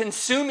are we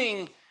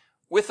consuming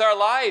with our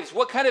lives?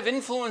 What kind of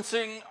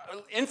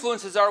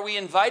influences are we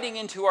inviting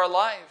into our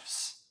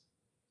lives?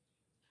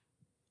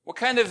 What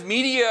kind of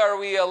media are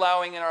we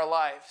allowing in our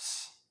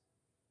lives?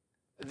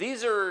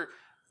 These are,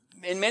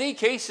 in many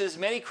cases,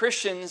 many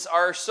Christians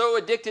are so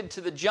addicted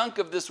to the junk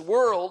of this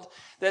world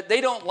that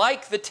they don't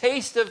like the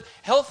taste of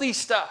healthy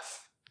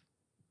stuff,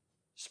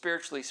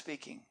 spiritually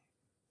speaking.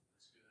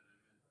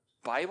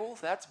 Bible,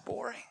 that's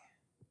boring.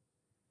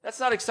 That's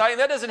not exciting.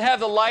 That doesn't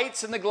have the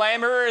lights and the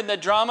glamour and the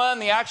drama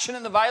and the action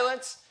and the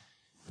violence.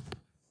 The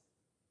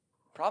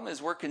problem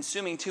is we're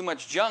consuming too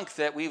much junk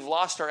that we've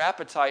lost our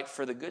appetite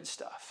for the good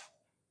stuff.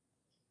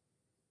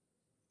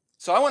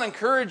 So I want to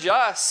encourage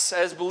us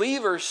as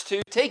believers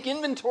to take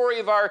inventory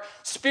of our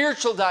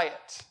spiritual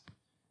diet.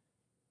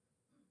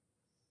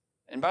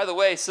 And by the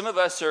way, some of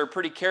us are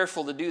pretty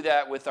careful to do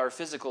that with our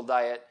physical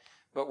diet,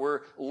 but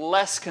we're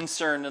less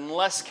concerned and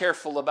less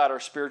careful about our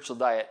spiritual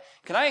diet.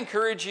 Can I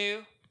encourage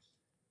you?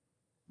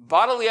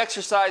 Bodily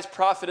exercise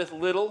profiteth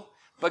little,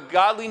 but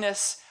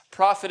godliness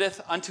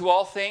profiteth unto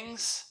all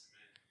things.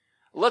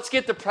 Let's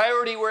get the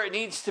priority where it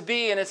needs to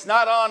be, and it's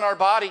not on our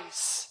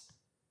bodies.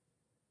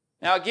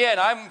 Now again,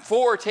 I'm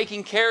for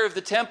taking care of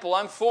the temple.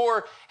 I'm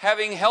for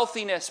having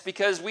healthiness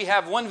because we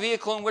have one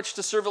vehicle in which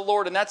to serve the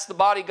Lord, and that's the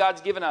body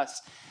God's given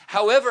us.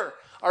 However,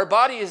 our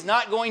body is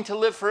not going to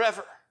live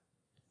forever.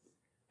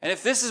 And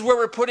if this is where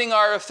we're putting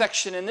our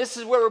affection, and this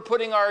is where we're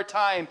putting our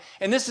time,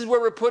 and this is where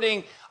we're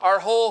putting our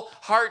whole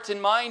heart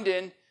and mind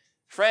in,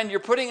 friend, you're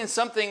putting in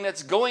something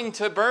that's going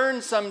to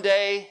burn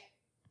someday.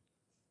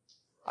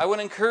 I would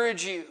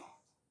encourage you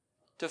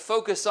to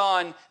focus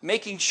on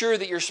making sure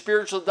that your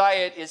spiritual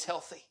diet is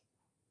healthy.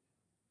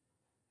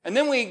 And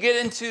then we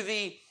get into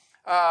the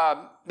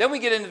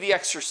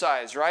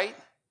exercise, right?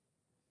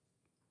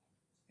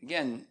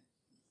 Again,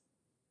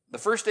 the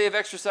first day of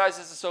exercise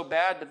isn't so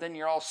bad, but then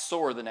you're all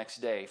sore the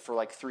next day for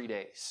like 3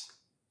 days.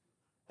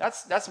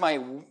 That's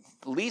my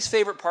least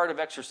favorite part of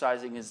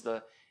exercising is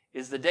the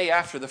day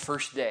after the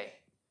first day.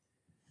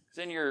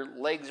 Then your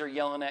legs are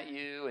yelling at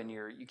you, and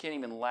you can't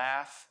even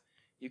laugh.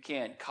 You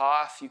can't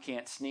cough. You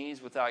can't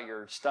sneeze without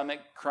your stomach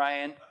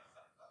crying.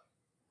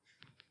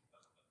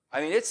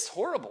 I mean, it's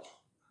horrible.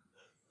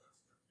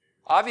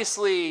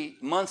 Obviously,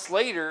 months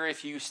later,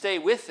 if you stay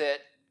with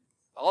it,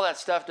 all that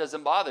stuff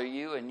doesn't bother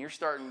you, and you're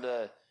starting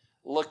to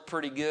look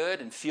pretty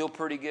good and feel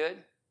pretty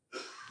good.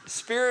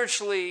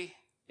 Spiritually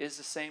is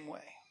the same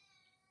way.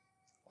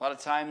 A lot of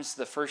times,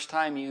 the first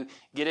time you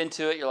get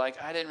into it, you're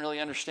like, I didn't really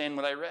understand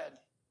what I read.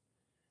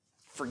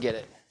 Forget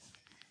it.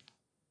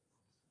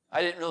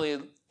 I didn't really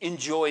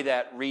enjoy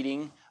that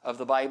reading of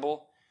the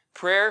Bible.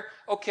 Prayer,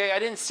 okay, I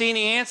didn't see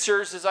any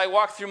answers as I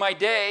walked through my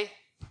day.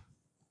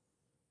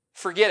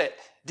 Forget it.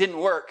 Didn't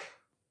work.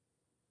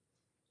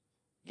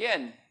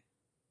 Again,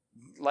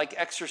 like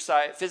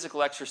exercise,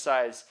 physical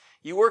exercise,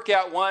 you work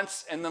out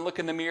once and then look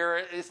in the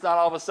mirror. It's not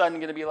all of a sudden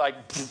going to be like,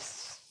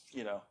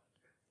 You're not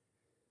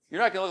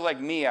going to look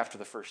like me after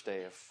the first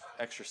day of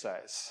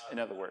exercise, in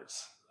other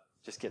words.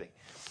 Just kidding.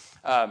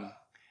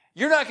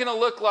 You're not going to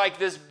look like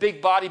this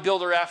big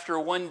bodybuilder after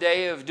one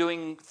day of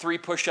doing 3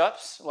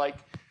 push-ups. Like,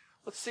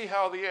 let's see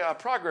how the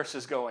progress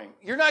is going.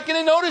 You're not going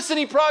to notice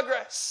any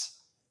progress.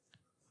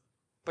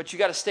 But you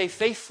got to stay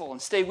faithful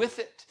and stay with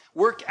it.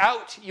 Work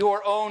out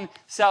your own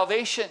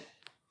salvation.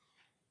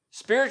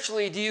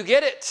 Spiritually, do you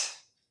get it?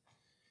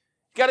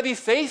 You got to be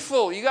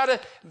faithful. You got to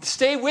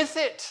stay with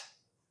it.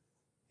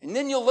 And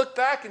then you'll look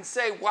back and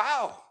say,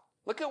 wow,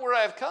 look at where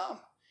I've come.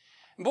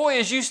 And boy,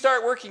 as you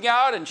start working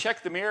out and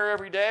check the mirror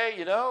every day,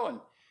 and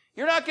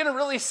you're not going to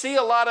really see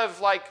a lot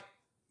of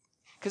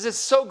because it's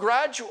so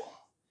gradual.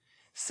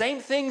 Same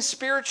thing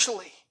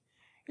spiritually.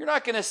 You're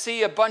not going to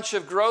see a bunch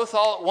of growth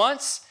all at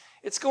once.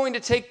 It's going to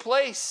take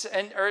place,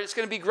 or it's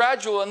going to be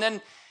gradual, and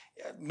then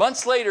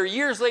months later,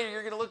 years later,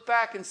 you're going to look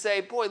back and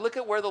say, boy, look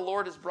at where the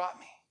Lord has brought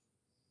me.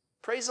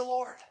 Praise the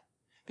Lord,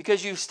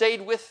 because you stayed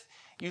with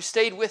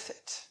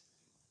it.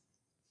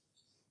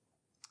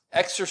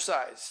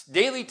 Exercise,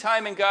 daily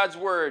time in God's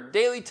Word,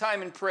 daily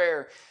time in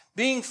prayer,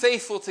 being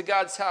faithful to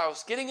God's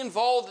house, getting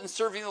involved in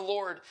serving the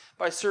Lord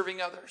by serving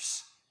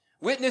others,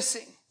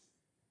 witnessing,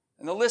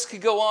 and the list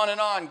could go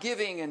on,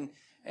 giving,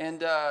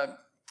 and a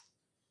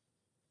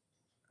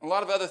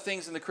lot of other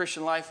things in the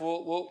Christian life.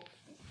 We'll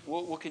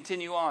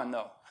continue on,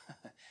 though.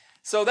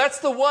 So that's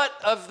the what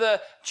of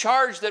the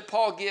charge that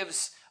Paul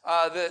gives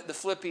the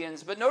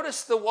Philippians, but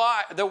notice the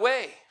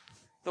way.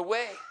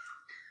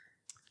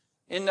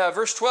 In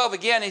verse 12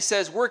 again, he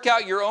says, work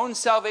out your own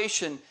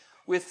salvation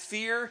with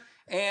fear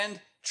and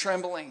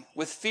trembling.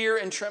 With fear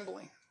and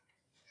trembling.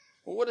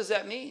 Well, what does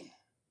that mean?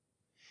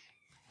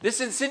 This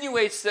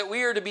insinuates that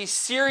we are to be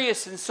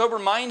serious and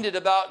sober-minded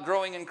about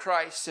growing in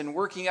Christ and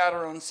working out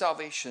our own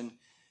salvation.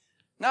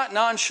 Not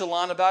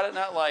nonchalant about it,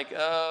 not like,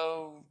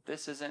 oh,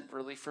 this isn't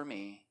really for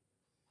me.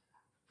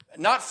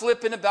 Not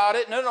flippant about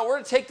it. No,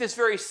 we're to take this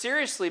very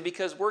seriously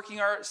because working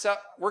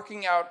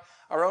out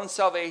our own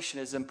salvation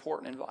is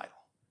important and vital.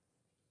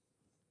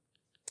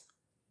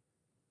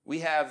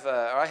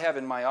 I have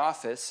in my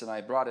office, and I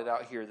brought it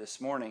out here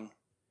this morning,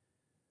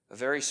 a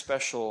very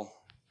special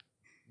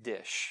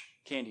dish,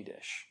 candy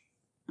dish.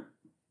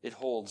 It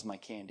holds my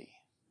candy.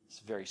 It's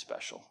very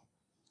special.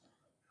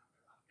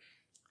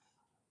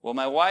 Well,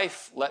 my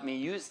wife let me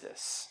use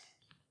this.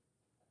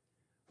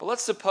 But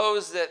let's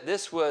suppose that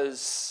this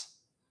was,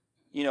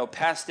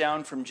 passed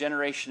down from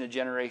generation to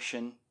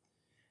generation,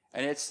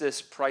 and it's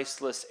this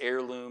priceless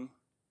heirloom.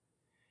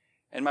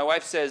 And my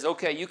wife says,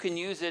 okay, you can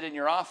use it in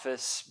your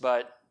office,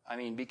 but,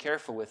 be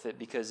careful with it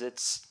because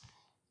it's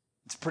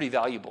pretty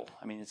valuable.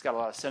 It's got a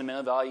lot of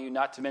sentimental value,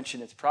 not to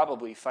mention it's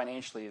probably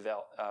financially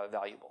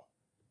valuable.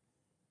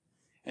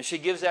 And she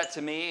gives that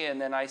to me, and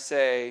then I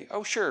say,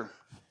 oh, sure,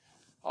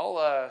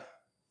 I'll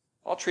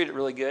treat it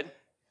really good.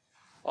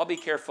 I'll be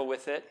careful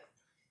with it,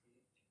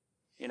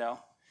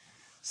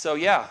 So,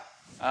 yeah,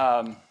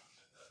 I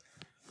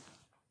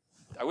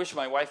wish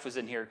my wife was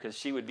in here because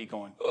she would be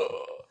going,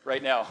 oh,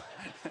 right now.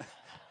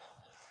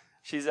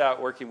 She's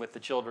out working with the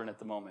children at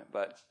the moment,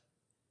 but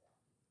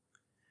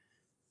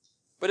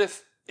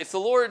if the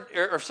Lord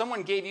or if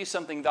someone gave you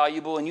something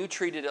valuable and you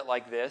treated it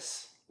like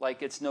this,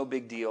 like it's no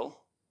big deal,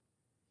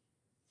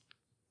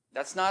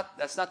 that's not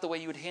the way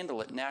you would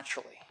handle it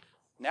naturally.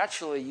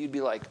 Naturally, you'd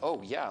be like,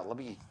 oh yeah, let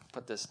me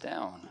put this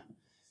down.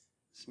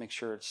 Let's make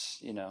sure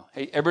it's,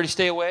 hey, everybody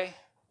stay away.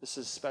 This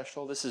is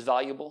special. This is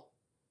valuable.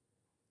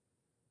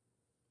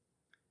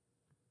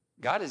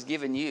 God has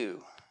given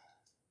you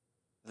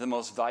the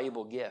most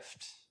valuable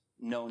gift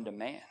known to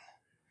man,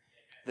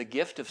 the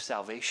gift of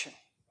salvation.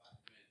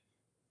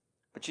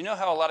 But you know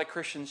how a lot of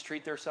Christians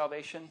treat their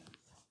salvation?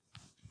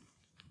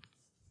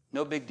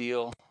 No big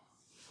deal.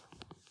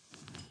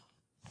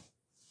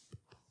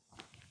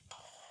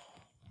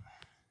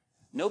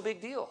 No big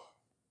deal.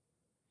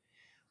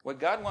 What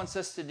God wants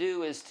us to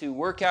do is to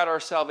work out our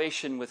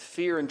salvation with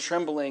fear and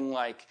trembling,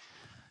 like,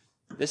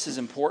 this is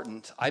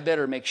important. I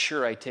better make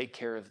sure I take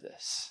care of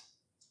this.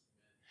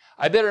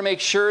 I better make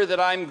sure that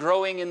I'm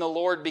growing in the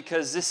Lord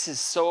because this is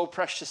so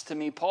precious to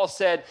me. Paul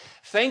said,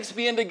 thanks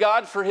be unto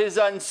God for his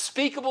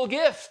unspeakable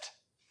gift.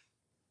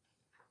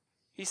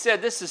 He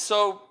said, this is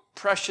so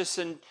precious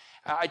and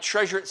I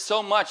treasure it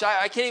so much.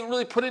 I can't even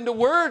really put into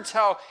words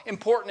how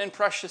important and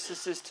precious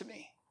this is to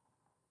me.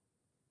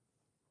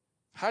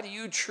 How do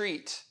you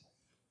treat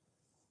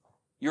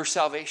your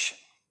salvation?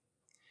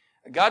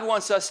 God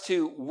wants us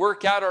to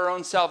work out our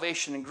own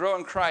salvation and grow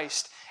in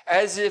Christ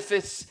as if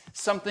it's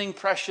something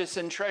precious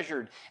and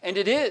treasured. And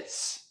it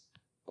is.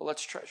 But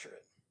let's treasure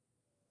it.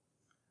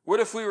 What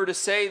if we were to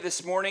say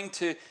this morning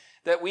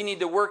that we need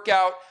to work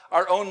out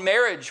our own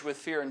marriage with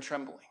fear and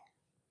trembling?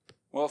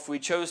 Well, if we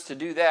chose to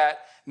do that,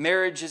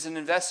 marriage is an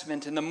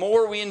investment. And the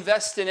more we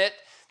invest in it,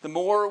 the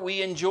more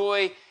we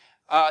enjoy,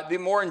 the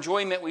more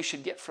enjoyment we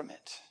should get from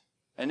it.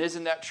 And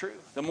isn't that true?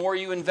 The more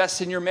you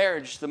invest in your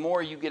marriage, the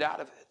more you get out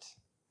of it.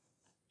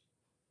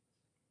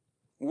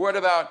 What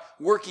about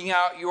working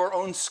out your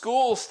own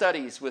school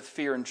studies with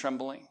fear and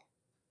trembling?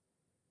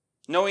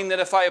 Knowing that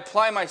if I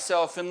apply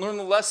myself and learn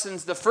the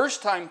lessons the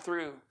first time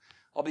through,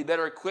 I'll be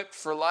better equipped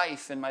for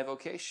life in my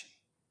vocation.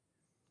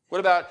 What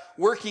about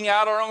working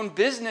out our own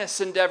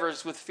business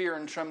endeavors with fear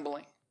and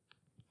trembling?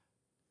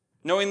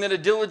 Knowing that a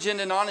diligent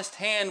and honest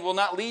hand will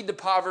not lead to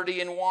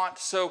poverty and want.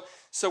 So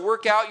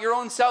work out your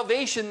own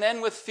salvation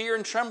then with fear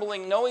and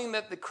trembling, knowing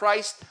that the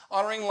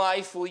Christ-honoring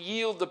life will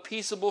yield the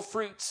peaceable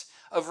fruits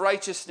of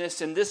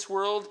righteousness in this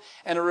world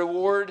and a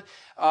reward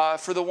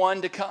for the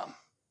one to come.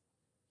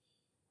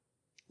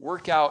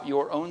 Work out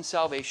your own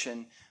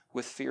salvation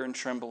with fear and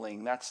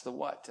trembling. That's the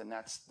what, and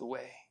that's the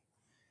way.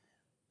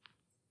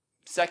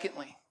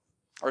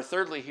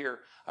 Thirdly here,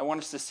 I want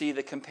us to see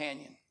the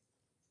companion.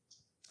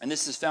 And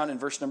this is found in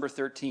verse number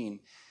 13.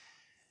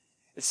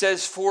 It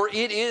says, for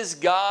it is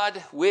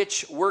God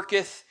which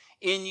worketh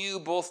in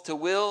you both to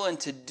will and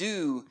to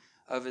do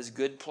of his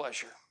good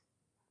pleasure.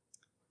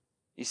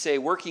 You say,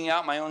 working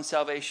out my own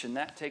salvation,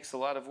 that takes a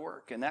lot of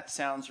work, and that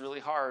sounds really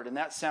hard, and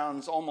that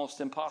sounds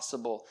almost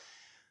impossible.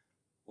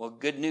 Well,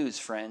 good news,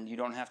 friend, you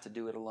don't have to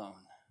do it alone.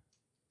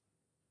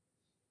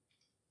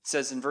 It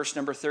says in verse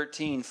number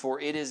 13, for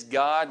it is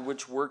God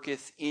which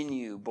worketh in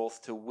you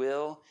both to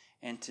will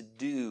and to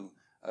do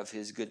of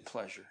his good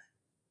pleasure.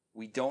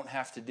 We don't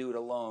have to do it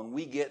alone.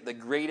 We get the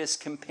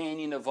greatest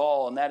companion of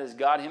all, and that is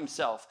God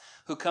himself,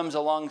 who comes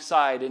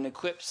alongside and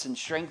equips and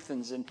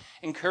strengthens and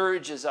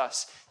encourages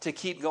us to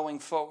keep going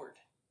forward.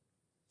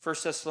 1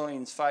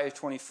 Thessalonians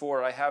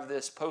 5:24. I have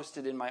this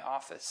posted in my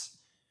office.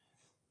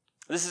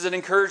 This is an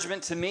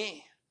encouragement to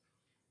me.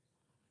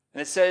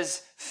 And it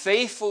says,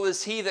 faithful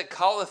is he that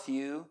calleth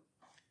you,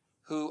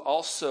 who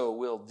also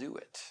will do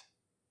it.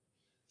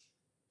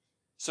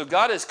 So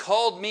God has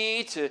called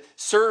me to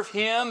serve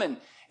him, and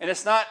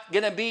it's not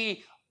going to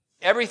be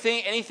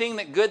anything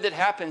that good that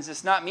happens.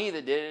 It's not me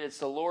that did it. It's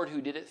the Lord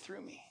who did it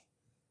through me.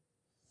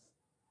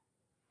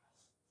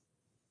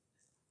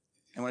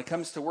 And when it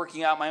comes to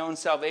working out my own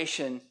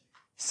salvation,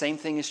 same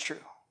thing is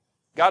true.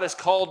 God has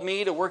called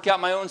me to work out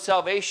my own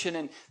salvation,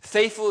 and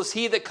faithful is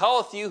he that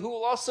calleth you, who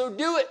will also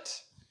do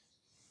it.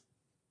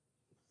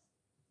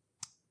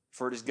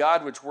 For it is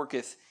God which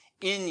worketh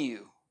in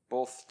you,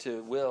 both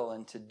to will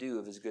and to do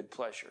of his good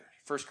pleasure.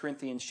 1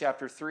 Corinthians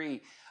chapter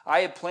 3,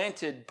 I have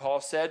planted,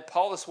 Paul said,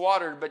 Apollos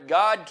watered, but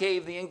God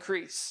gave the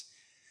increase.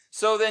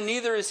 So then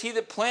neither is he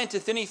that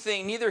planteth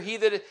anything, neither he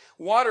that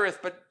watereth,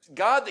 but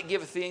God that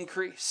giveth the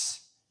increase.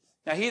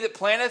 Now he that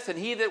planteth and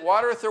he that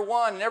watereth are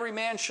one, and every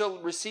man shall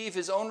receive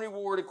his own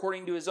reward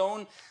according to his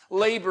own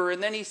labor.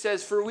 And then he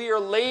says, for we are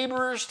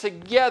laborers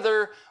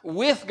together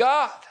with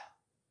God.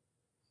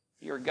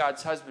 You are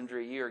God's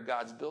husbandry, you are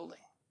God's building.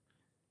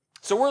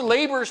 So we're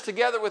laborers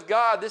together with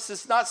God. This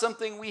is not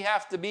something we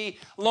have to be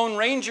lone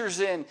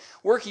rangers in,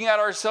 working out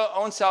our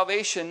own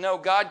salvation. No,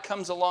 God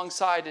comes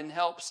alongside and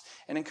helps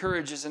and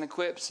encourages and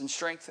equips and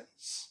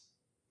strengthens.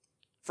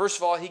 First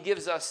of all, he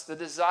gives us the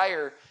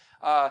desire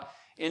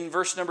in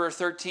verse number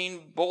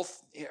 13,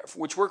 both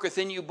which work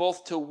within you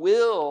both to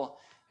will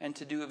and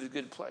to do of his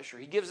good pleasure.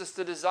 He gives us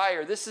the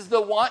desire. This is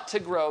the want to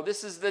grow.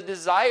 This is the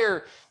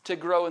desire to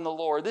grow in the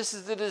Lord. This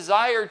is the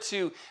desire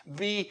to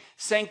be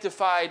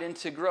sanctified and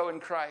to grow in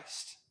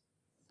Christ.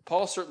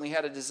 Paul certainly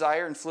had a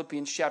desire in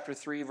Philippians chapter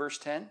 3, verse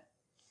 10,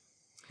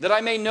 that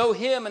I may know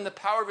him and the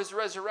power of his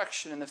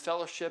resurrection and the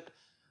fellowship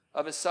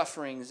of his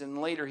sufferings.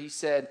 And later he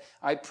said,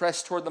 I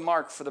press toward the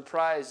mark for the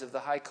prize of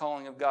the high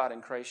calling of God in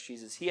Christ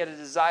Jesus. He had a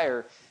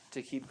desire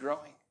to keep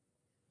growing.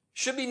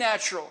 Should be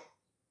natural.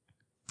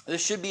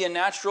 This should be a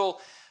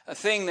natural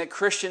thing that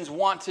Christians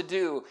want to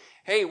do.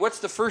 Hey, what's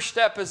the first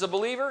step as a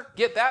believer?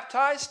 Get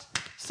baptized?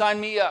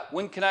 Sign me up.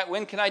 When can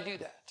I do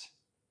that?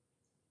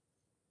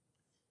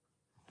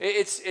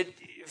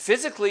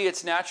 Physically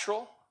it's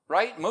natural,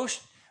 right?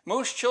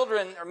 Most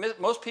children or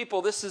most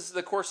people, this is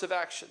the course of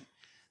action.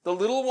 The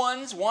little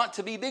ones want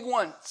to be big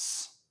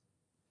ones.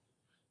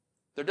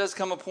 There does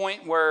come a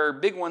point where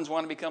big ones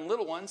want to become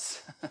little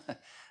ones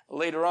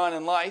later on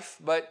in life,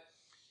 but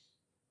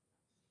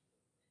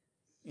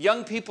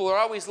young people are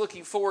always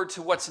looking forward to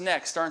what's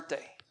next, aren't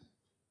they?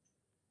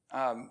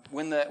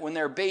 When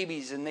they're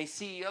babies and they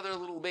see other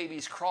little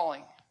babies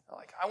crawling, they're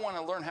like, I want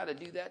to learn how to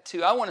do that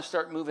too. I want to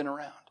start moving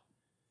around.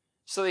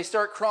 So they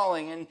start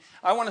crawling, and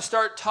I want to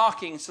start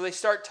talking. So they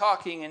start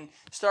talking and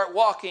start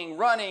walking,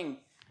 running.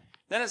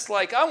 Then it's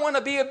like, I want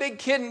to be a big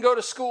kid and go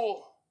to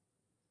school.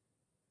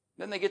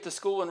 Then they get to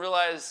school and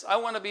realize, I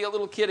want to be a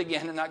little kid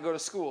again and not go to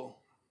school.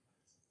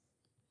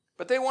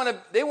 But they want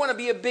to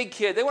be a big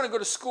kid. They want to go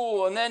to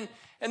school, and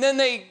then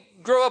they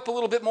grow up a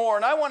little bit more,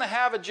 and I want to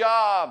have a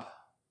job.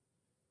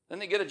 Then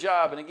they get a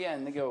job, and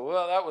again, they go,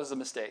 well, that was a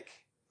mistake.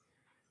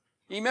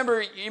 You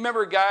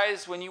remember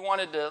guys when you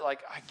wanted to,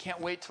 like, I can't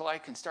wait till I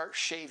can start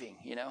shaving,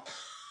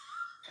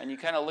 And you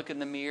kind of look in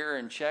the mirror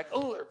and check,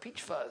 oh, there's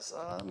peach fuzz.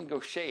 Let me go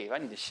shave. I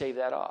need to shave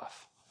that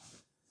off.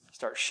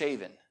 Start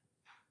shaving.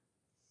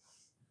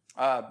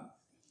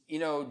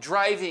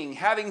 Driving,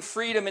 having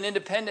freedom and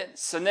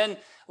independence. And then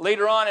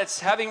later on, it's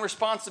having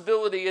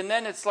responsibility. And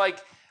then it's like,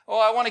 oh,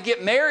 I want to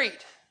get married.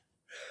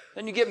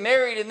 Then you get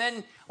married, and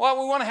then,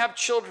 well, we want to have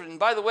children.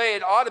 By the way,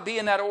 it ought to be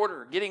in that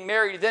order. Getting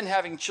married, then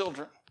having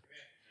children.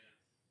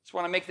 Just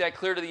want to make that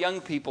clear to the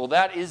young people.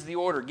 That is the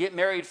order. Get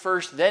married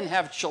first, then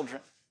have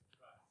children.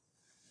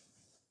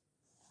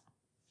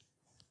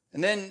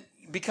 And then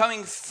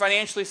becoming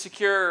financially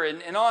secure,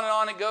 and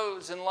on it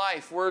goes in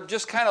life. We're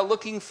just kind of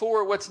looking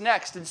for what's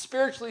next. And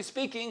spiritually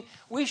speaking,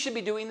 we should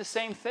be doing the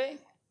same thing.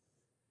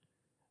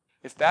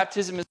 If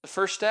baptism is the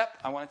first step,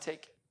 I want to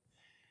take it.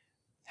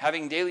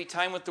 Having daily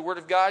time with the Word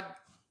of God,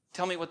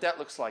 tell me what that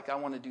looks like. I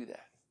want to do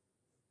that.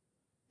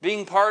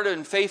 Being part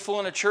and faithful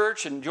in a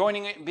church and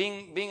joining it,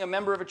 being a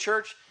member of a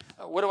church,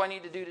 what do I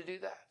need to do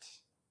that?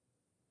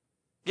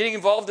 Getting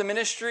involved in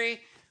ministry,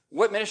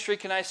 what ministry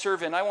can I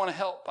serve in? I want to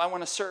help. I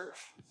want to serve.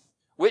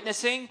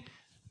 Witnessing,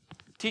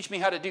 teach me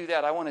how to do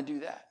that. I want to do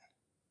that.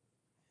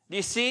 Do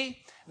you see?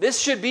 This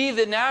should be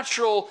the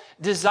natural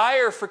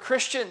desire for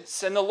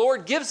Christians, and the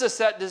Lord gives us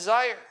that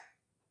desire.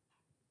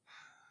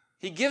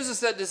 He gives us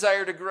that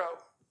desire to grow.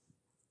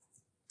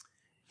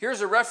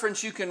 Here's a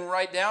reference you can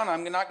write down.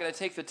 I'm not going to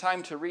take the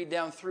time to read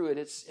down through it.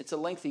 It's a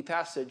lengthy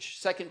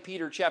passage. 2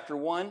 Peter chapter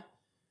 1,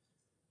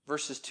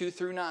 verses 2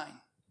 through 9.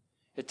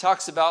 It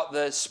talks about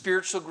the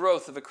spiritual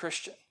growth of a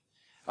Christian.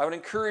 I would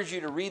encourage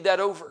you to read that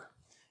over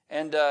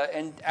and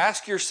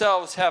ask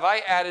yourselves, have I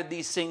added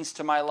these things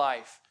to my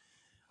life?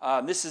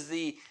 This is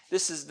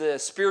the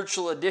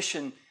spiritual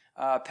addition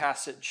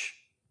passage.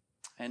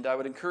 And I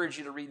would encourage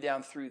you to read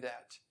down through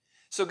that.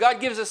 So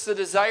God gives us the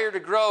desire to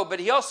grow,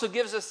 but he also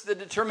gives us the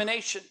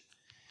determination.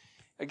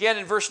 Again,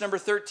 in verse number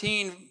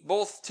 13,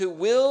 both to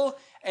will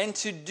and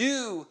to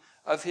do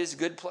of his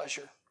good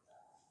pleasure.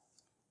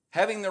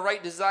 Having the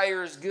right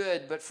desire is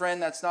good, but friend,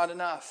 that's not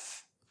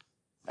enough.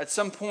 At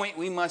some point,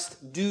 we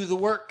must do the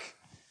work.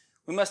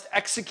 We must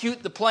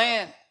execute the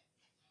plan.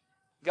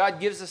 God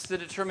gives us the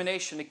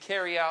determination to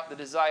carry out the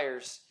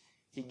desires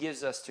he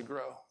gives us to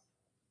grow.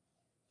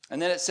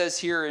 And then it says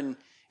here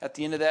at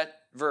the end of that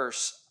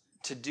verse,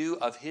 to do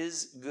of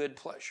his good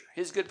pleasure.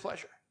 His good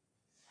pleasure.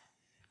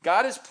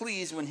 God is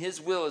pleased when his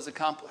will is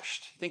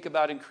accomplished. Think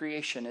about in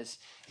creation as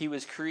he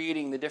was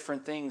creating the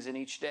different things in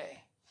each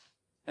day.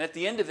 And at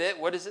the end of it,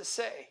 what does it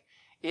say?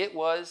 It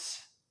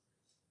was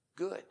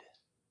good.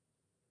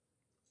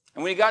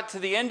 And when he got to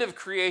the end of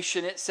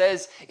creation, it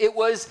says it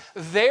was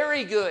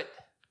very good.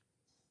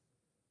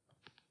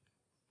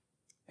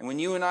 And when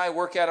you and I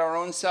work out our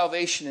own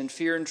salvation in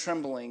fear and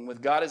trembling,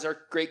 with God as our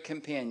great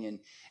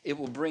companion, it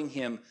will bring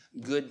him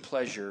good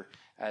pleasure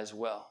as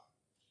well.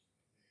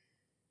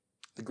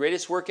 The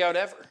greatest workout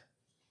ever. You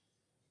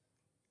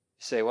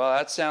say, well,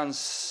 that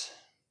sounds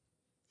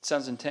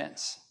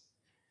intense.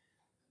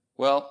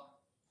 Well,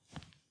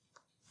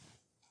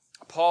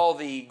 Paul,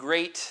 the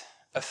great,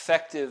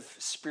 effective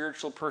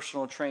spiritual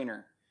personal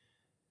trainer,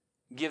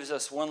 gives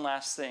us one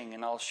last thing,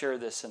 and I'll share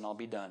this and I'll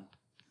be done.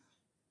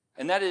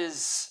 And that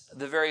is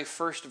the very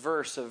first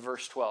verse of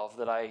verse 12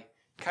 that I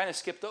kind of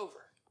skipped over,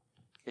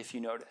 if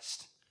you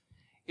noticed.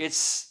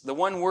 It's the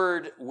one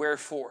word,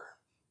 wherefore.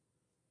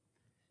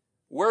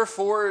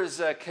 Wherefore is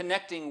a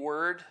connecting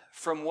word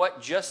from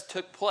what just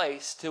took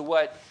place to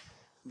what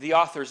the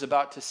author's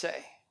about to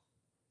say.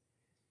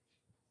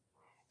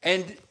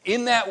 And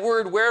in that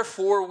word,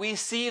 wherefore, we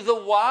see the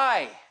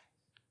why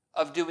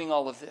of doing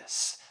all of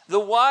this. The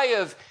why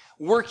of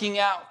working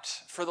out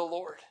for the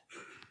Lord,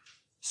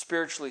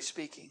 spiritually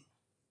speaking.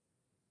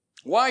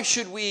 Why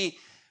should we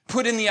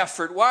put in the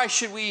effort? Why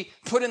should we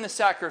put in the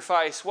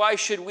sacrifice? Why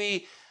should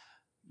we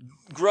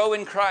grow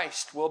in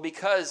Christ? Well,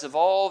 because of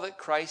all that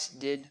Christ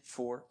did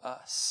for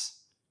us.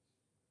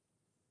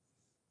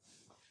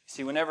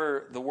 See,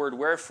 whenever the word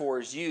wherefore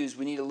is used,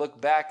 we need to look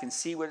back and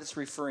see what it's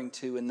referring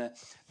to. And the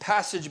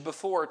passage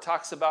before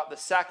talks about the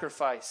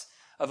sacrifice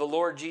of the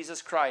Lord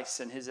Jesus Christ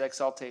and his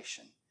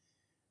exaltation.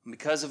 And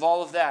because of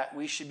all of that,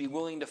 we should be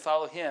willing to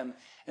follow him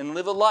and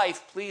live a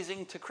life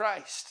pleasing to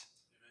Christ.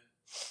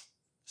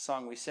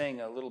 Song we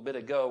sang a little bit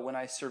ago, When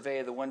I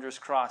Survey the Wondrous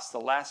Cross, the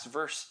last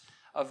verse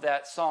of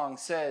that song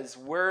says,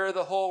 were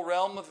the whole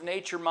realm of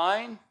nature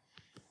mine,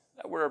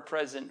 that were a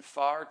present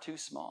far too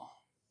small.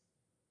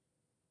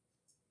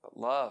 But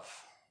love,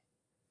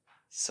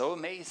 so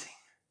amazing,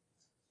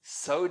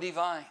 so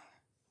divine,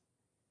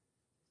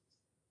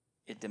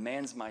 it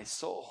demands my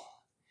soul,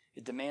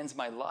 it demands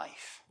my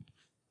life,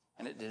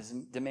 and it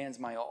demands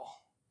my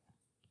all.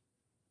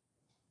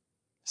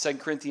 2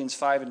 Corinthians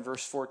 5 and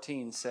verse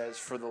 14 says,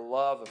 for the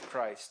love of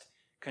Christ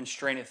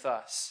constraineth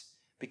us,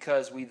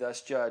 because we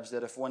thus judge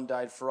that if one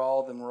died for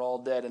all, then we're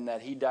all dead, and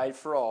that he died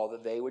for all,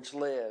 that they which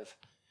live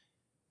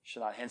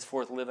shall not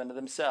henceforth live unto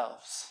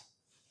themselves,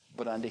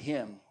 but unto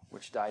him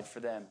which died for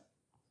them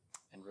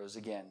and rose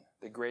again.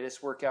 The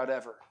greatest workout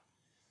ever.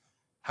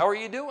 How are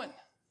you doing?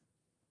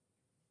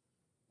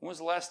 When was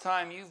the last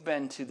time you've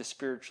been to the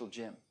spiritual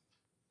gym?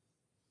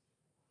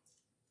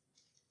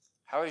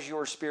 How is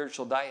your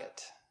spiritual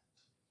diet?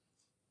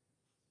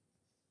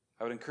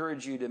 I would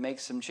encourage you to make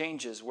some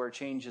changes where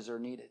changes are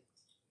needed.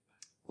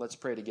 Let's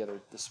pray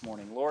together this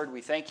morning. Lord, we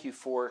thank you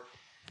for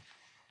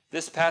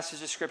this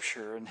passage of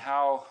Scripture and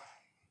how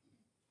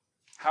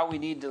we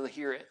need to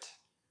hear it.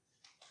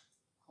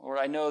 Lord,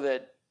 I know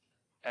that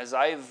as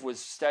I was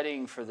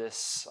studying for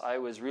this, I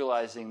was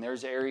realizing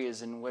there's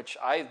areas in which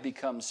I've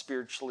become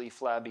spiritually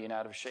flabby and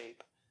out of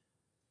shape.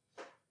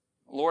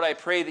 Lord, I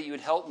pray that you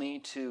would help me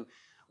to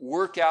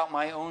work out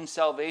my own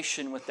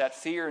salvation with that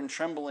fear and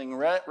trembling,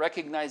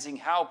 recognizing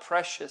how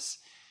precious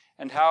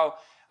and how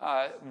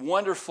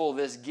wonderful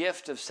this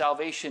gift of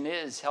salvation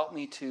is. Help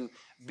me to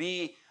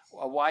be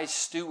a wise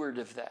steward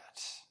of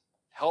that.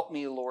 Help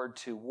me, Lord,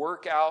 to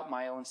work out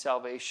my own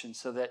salvation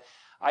so that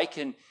I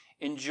can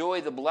enjoy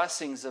the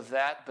blessings of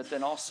that, but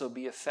then also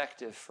be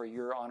effective for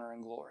your honor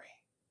and glory.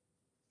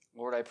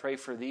 Lord, I pray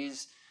for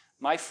these,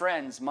 my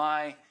friends,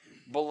 my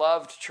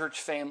beloved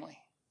church family,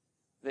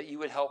 that you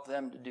would help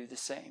them to do the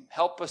same.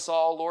 Help us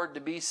all, Lord,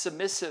 to be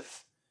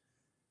submissive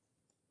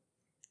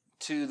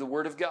to the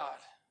Word of God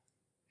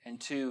and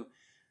to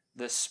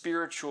the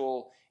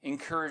spiritual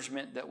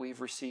encouragement that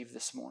we've received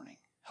this morning.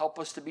 Help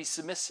us to be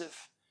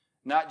submissive,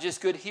 not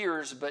just good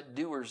hearers, but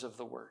doers of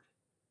the Word.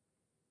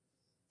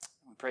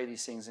 We pray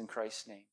these things in Christ's name.